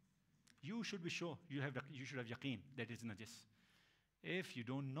 You should be sure. You should have yaqeen that it is najis. If you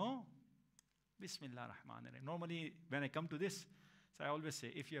don't know, Bismillah Rahman Rahim. Normally, when I come to this, so I always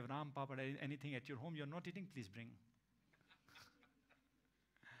say, if you have ram, papad, anything at your home you're not eating, please bring.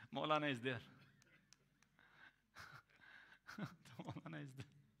 Maulana is there. Maulana is there.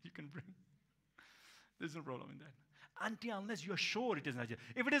 You can bring. There's no problem in that. Until unless you are sure it is najis.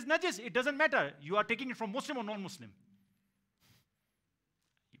 If it is najis, it doesn't matter. You are taking it from Muslim or non-Muslim.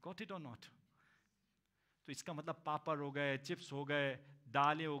 You got it or not? तो इसका मतलब पापड़ हो गए, chips हो गए,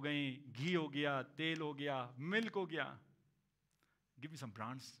 दालें हो गई, घी हो गया, तेल हो गया, मिल्क हो गया. Give me some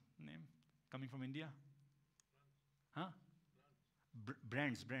brands name coming from India. Huh?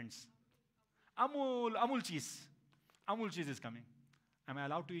 Brands. Amul cheese. Amul cheese is coming. Am I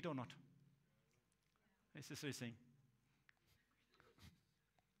allowed to eat or not? My sister is saying.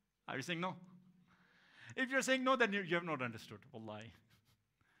 Are you saying no? If you're saying no, then you have not understood. Wallahi.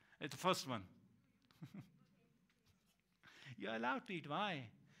 It's the first one. You're allowed to eat. Why?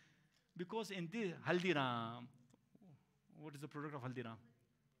 Because in this Haldiram, what is the product of Haldiram?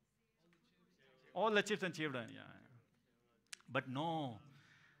 All the chips and chevda. Yeah. But no,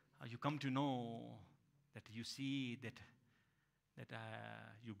 you come to know that you see that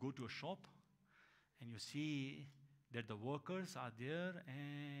you go to a shop and you see that the workers are there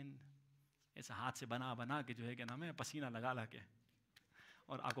and ऐसा हाथ से बना के जो है क्या नाम है पसीना लगा के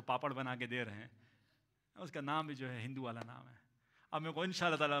और आपको पापड़ बना के दे रहे हैं. उसका नाम भी जो है हिंदू वाला नाम है. अब मेरे को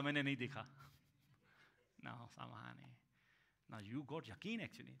इंशाल्लाह ताला मैंने नहीं देखा. No, samahani. Now you got yaqeen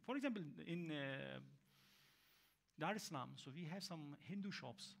actually. For example, in Dar Islam, so we have some Hindu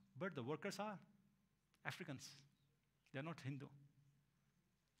shops, but the workers are Africans. They are not Hindu.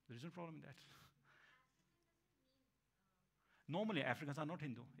 There is no problem in that. Normally, Africans are not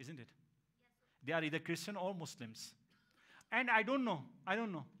Hindu, isn't it? They are either Christian or Muslims. And I don't know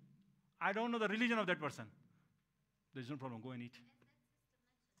the religion of that person. There is no problem. Go and eat.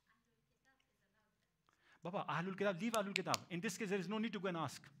 Baba, Ahlul Kitab, leave Ahlul Kitab. In this case, there is no need to go and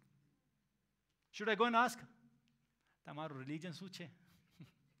ask. Should I go and ask? Tamaru religion suche.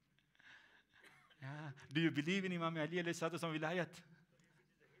 Do you believe in Imam Ali alayhi salatu wasalam wilayat?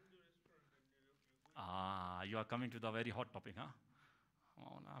 You are coming to the very hot topic, huh?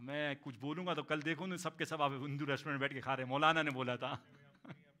 मैं कुछ बोलूंगा तो कल देखो ना सबके सब आप हिंदू रेस्टोरेंट में बैठ के खा रहे हैं. मौलाना ने बोला था.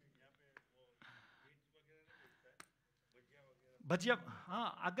 भजिया, हाँ,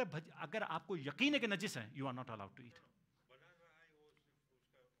 अगर आपको यकीन है कि नजिस है, you are not allowed to eat.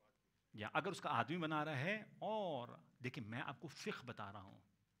 या अगर उसका आदमी बना रहा है. और देखिए मैं आपको फिक़्ह बता रहा हूँ.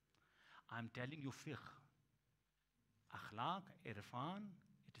 I am telling you fiqh. Akhlaq, irfan,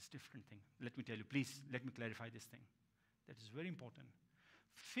 it is different thing. Let me tell you, please, let me clarify this thing. That is very important.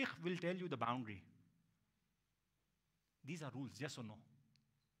 Fiqh will tell you the boundary. These are rules, yes or no.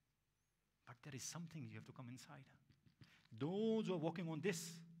 But there is something you have to come inside. Those who are walking on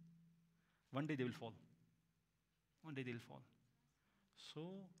this, one day they will fall. One day they will fall.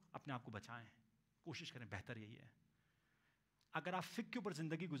 So, अपने आप को बचाएं. कोशिश करें, बेहतर यही है. अगर आप फिqh के ऊपर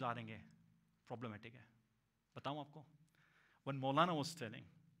जिंदगी गुजारेंगे, problematic है. बताऊं आपको? When Maulana was telling,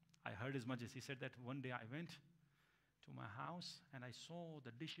 I heard his majlis. He said that one day I went to my house and I saw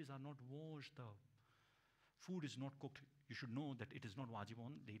the dishes are not washed, the food is not cooked. You should know that it is not wajib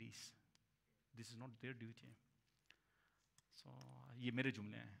on ladies. This is not their duty. So, ये मेरे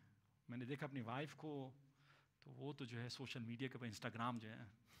जुमले हैं. मैंने देखा अपनी wife को, तो वो तो जो है सोशल मीडिया के ऊपर इंस्टाग्राम जो है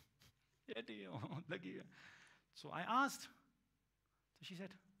लगी है. So I asked. So she said,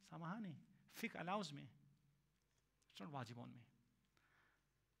 Samahani, fiqh allows me. It's not wajib on me.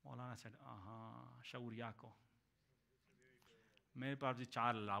 Maulana said, shauriya ko. मेरे पास भी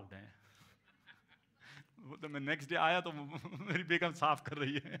 4 अलाउड हैं. तो मैं नेक्स्ट डे आया तो मेरी बेगम साफ कर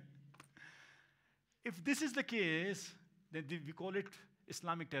रही है. If this is the case, then we call it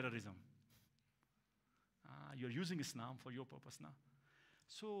Islamic terrorism. You're using Islam for your purpose now.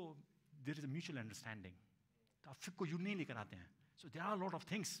 So there is a mutual understanding. तो फिqh को यूँ नहीं लेकर आते हैं. So there are a lot of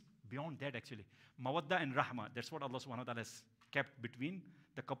things beyond that actually. Mawadda and Rahma, that's what Allah subhanahu wa ta'ala has kept between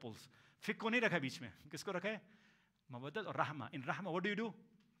the couples. Fiqh को नहीं रखा बीच में. किसको रखा है? Mawadda और Rahma. In Rahma, what do?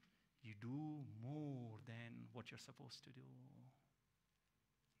 You do more than what you're supposed to do.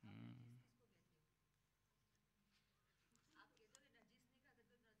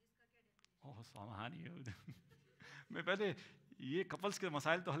 Oh, सामान्य मैं पहले ये कपल्स के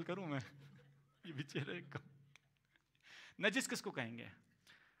मसाइल तो हल करूं मैं ये बेचारे नजिस किसको कहेंगे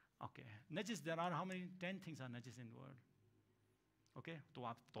okay नजिस there are how many 10 things are नजिस in world okay तो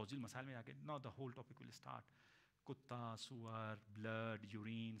आप तौजील मसाइल में आके now the whole topic will start कुत्ता सुअर blood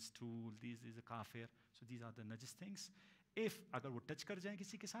urine stool this is a काफिर so these are the नजिस things if अगर वो टच कर जाए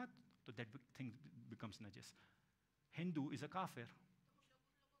किसी के साथ तो that thing becomes नजिस Hindu is a काफिर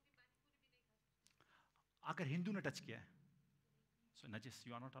अगर हिंदू ने टच किया है so najis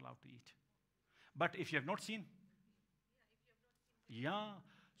you are not allowed to eat but if you have not seen yeah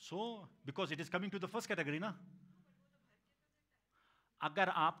so because it is coming to the first category na अगर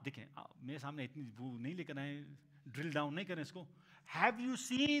आप देखें मेरे सामने इतनी वो नहीं लेकर आए ड्रिल डाउन नहीं करें इसको have you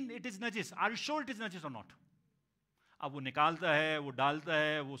seen it is नजिस are you sure it is नजिस और नॉट अब वो निकालता है वो डालता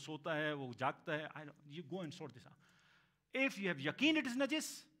है वो सोता है वो जागता है you go and sort this if you have यकीन it is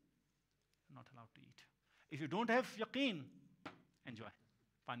नजिस not allowed to eat if you don't have यकीन एंजॉय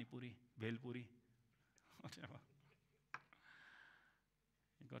पानी पूरी भेल पूरी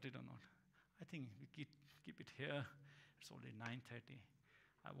got it or not I think we keep it here it's already 9:30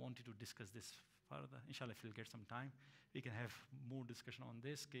 I wanted to discuss this further inshallah if we'll get some time we can have more discussion on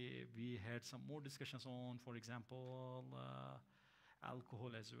this we had some more discussions on for example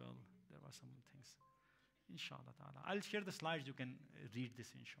alcohol as well there were some things inshallah ta'ala I'll share the slides you can read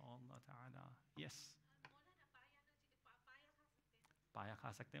this inshallah ta'ala yes पाया खा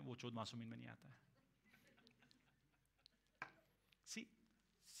सकते हैं वो चौद मासूमीन में नहीं आता है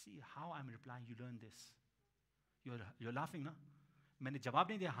see how I'm replying you learn this you're laughing ना मैंने जवाब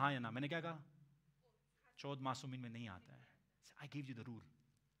नहीं दिया हाँ या ना मैंने क्या कहा चौद मासूमीन में नहीं आता है I gave you the rule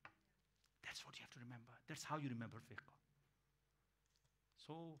that's what you have to remember that's how you remember fiqh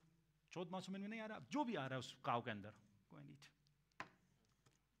so चौद मासूमीन में नहीं आ रहा जो भी आ रहा है उस काव के अंदर go and eat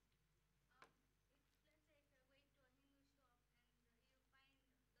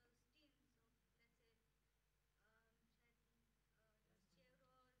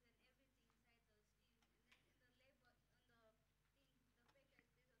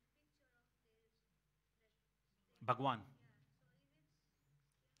Bhagwan.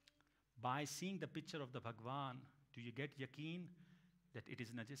 By seeing the picture of the Bhagwan, do you get yaqeen that it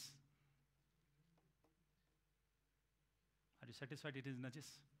is najis? Are you satisfied it is najis?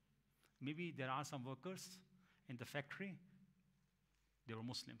 Maybe there are some workers in the factory, they were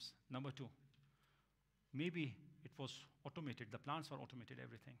Muslims. Number two, maybe it was automated, the plants were automated,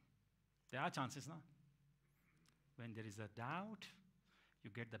 everything. There are chances, no? When there is a doubt,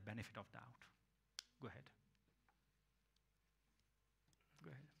 you get the benefit of doubt. Go ahead. Go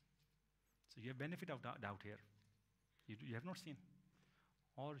ahead. So you have benefit of doubt here. You have not seen,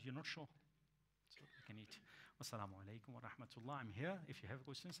 or you're not sure. So you can eat. Wassalamu alaikum wa rahmatullah. I'm here. If you have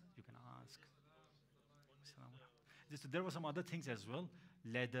questions, you can ask. There were some other things as well,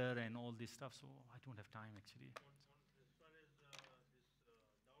 leather and all this stuff. So I don't have time actually. As far as this doubt is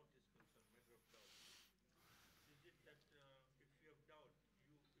concerned, matter of doubt, is it that if you have doubt,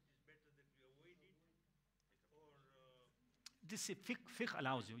 it is better that we avoid it, or this fiqh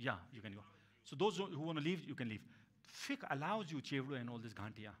allows you. Yeah, you can go. So those who want to leave, you can leave. Fiqh allows you chevro and all this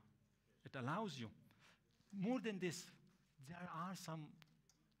ghantiya. It allows you. More than this, there are some.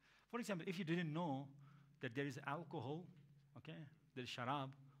 For example, if you didn't know that there is alcohol, okay, there is sharab,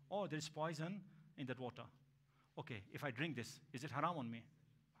 or there is poison in that water. Okay, if I drink this, is it haram on me?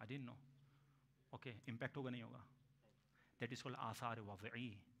 I didn't know. Okay, impact hoga nahi hoga. That is called athar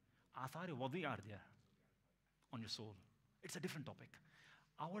wadi'i. Athar wadi' are there on your soul. It's a different topic.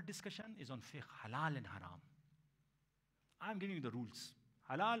 Our discussion is on fiqh, halal and haram. I'm giving you the rules.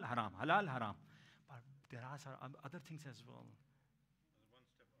 Halal, haram, halal, haram. But there are some other things as well. one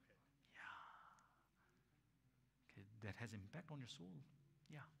step ahead? Yeah. Okay, that has impact on your soul.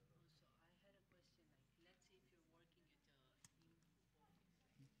 Yeah. So I had a question, like let's say if you're working at a Hindu office, your boss is a Hindu, and they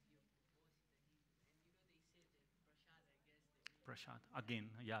say that prasad, I guess they make Prashad. Again,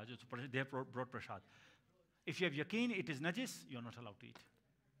 yeah, they have brought prashad. If you have yaqeen, it is najis, you're not allowed to eat.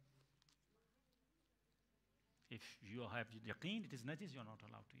 If you have yaqeen, it is najis, you're not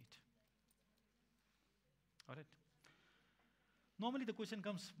allowed to eat. All right? Normally the question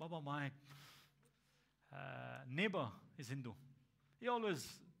comes, Baba, my neighbor is Hindu. He always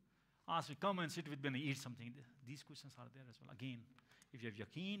asks me, come and sit with me and eat something. These questions are there as well. Again, if you have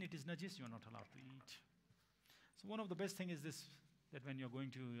yaqeen, it is najis, you're not allowed to eat. So one of the best things is this, that when you're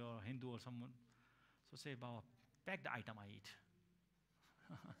going to your Hindu or someone, so say, Baba, pack the item I eat.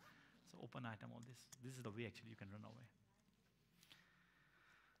 So open item, all this. This is the way actually you can run away.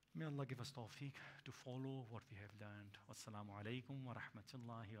 May Allah give us tawfiq to follow what we have learned. Wassalamu alaikum wa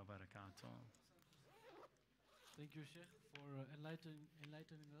rahmatullahi wa barakatuh. Thank you, Sheikh, for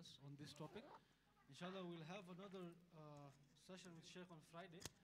enlightening us on this topic. Inshallah, we'll have another session with Sheikh on Friday.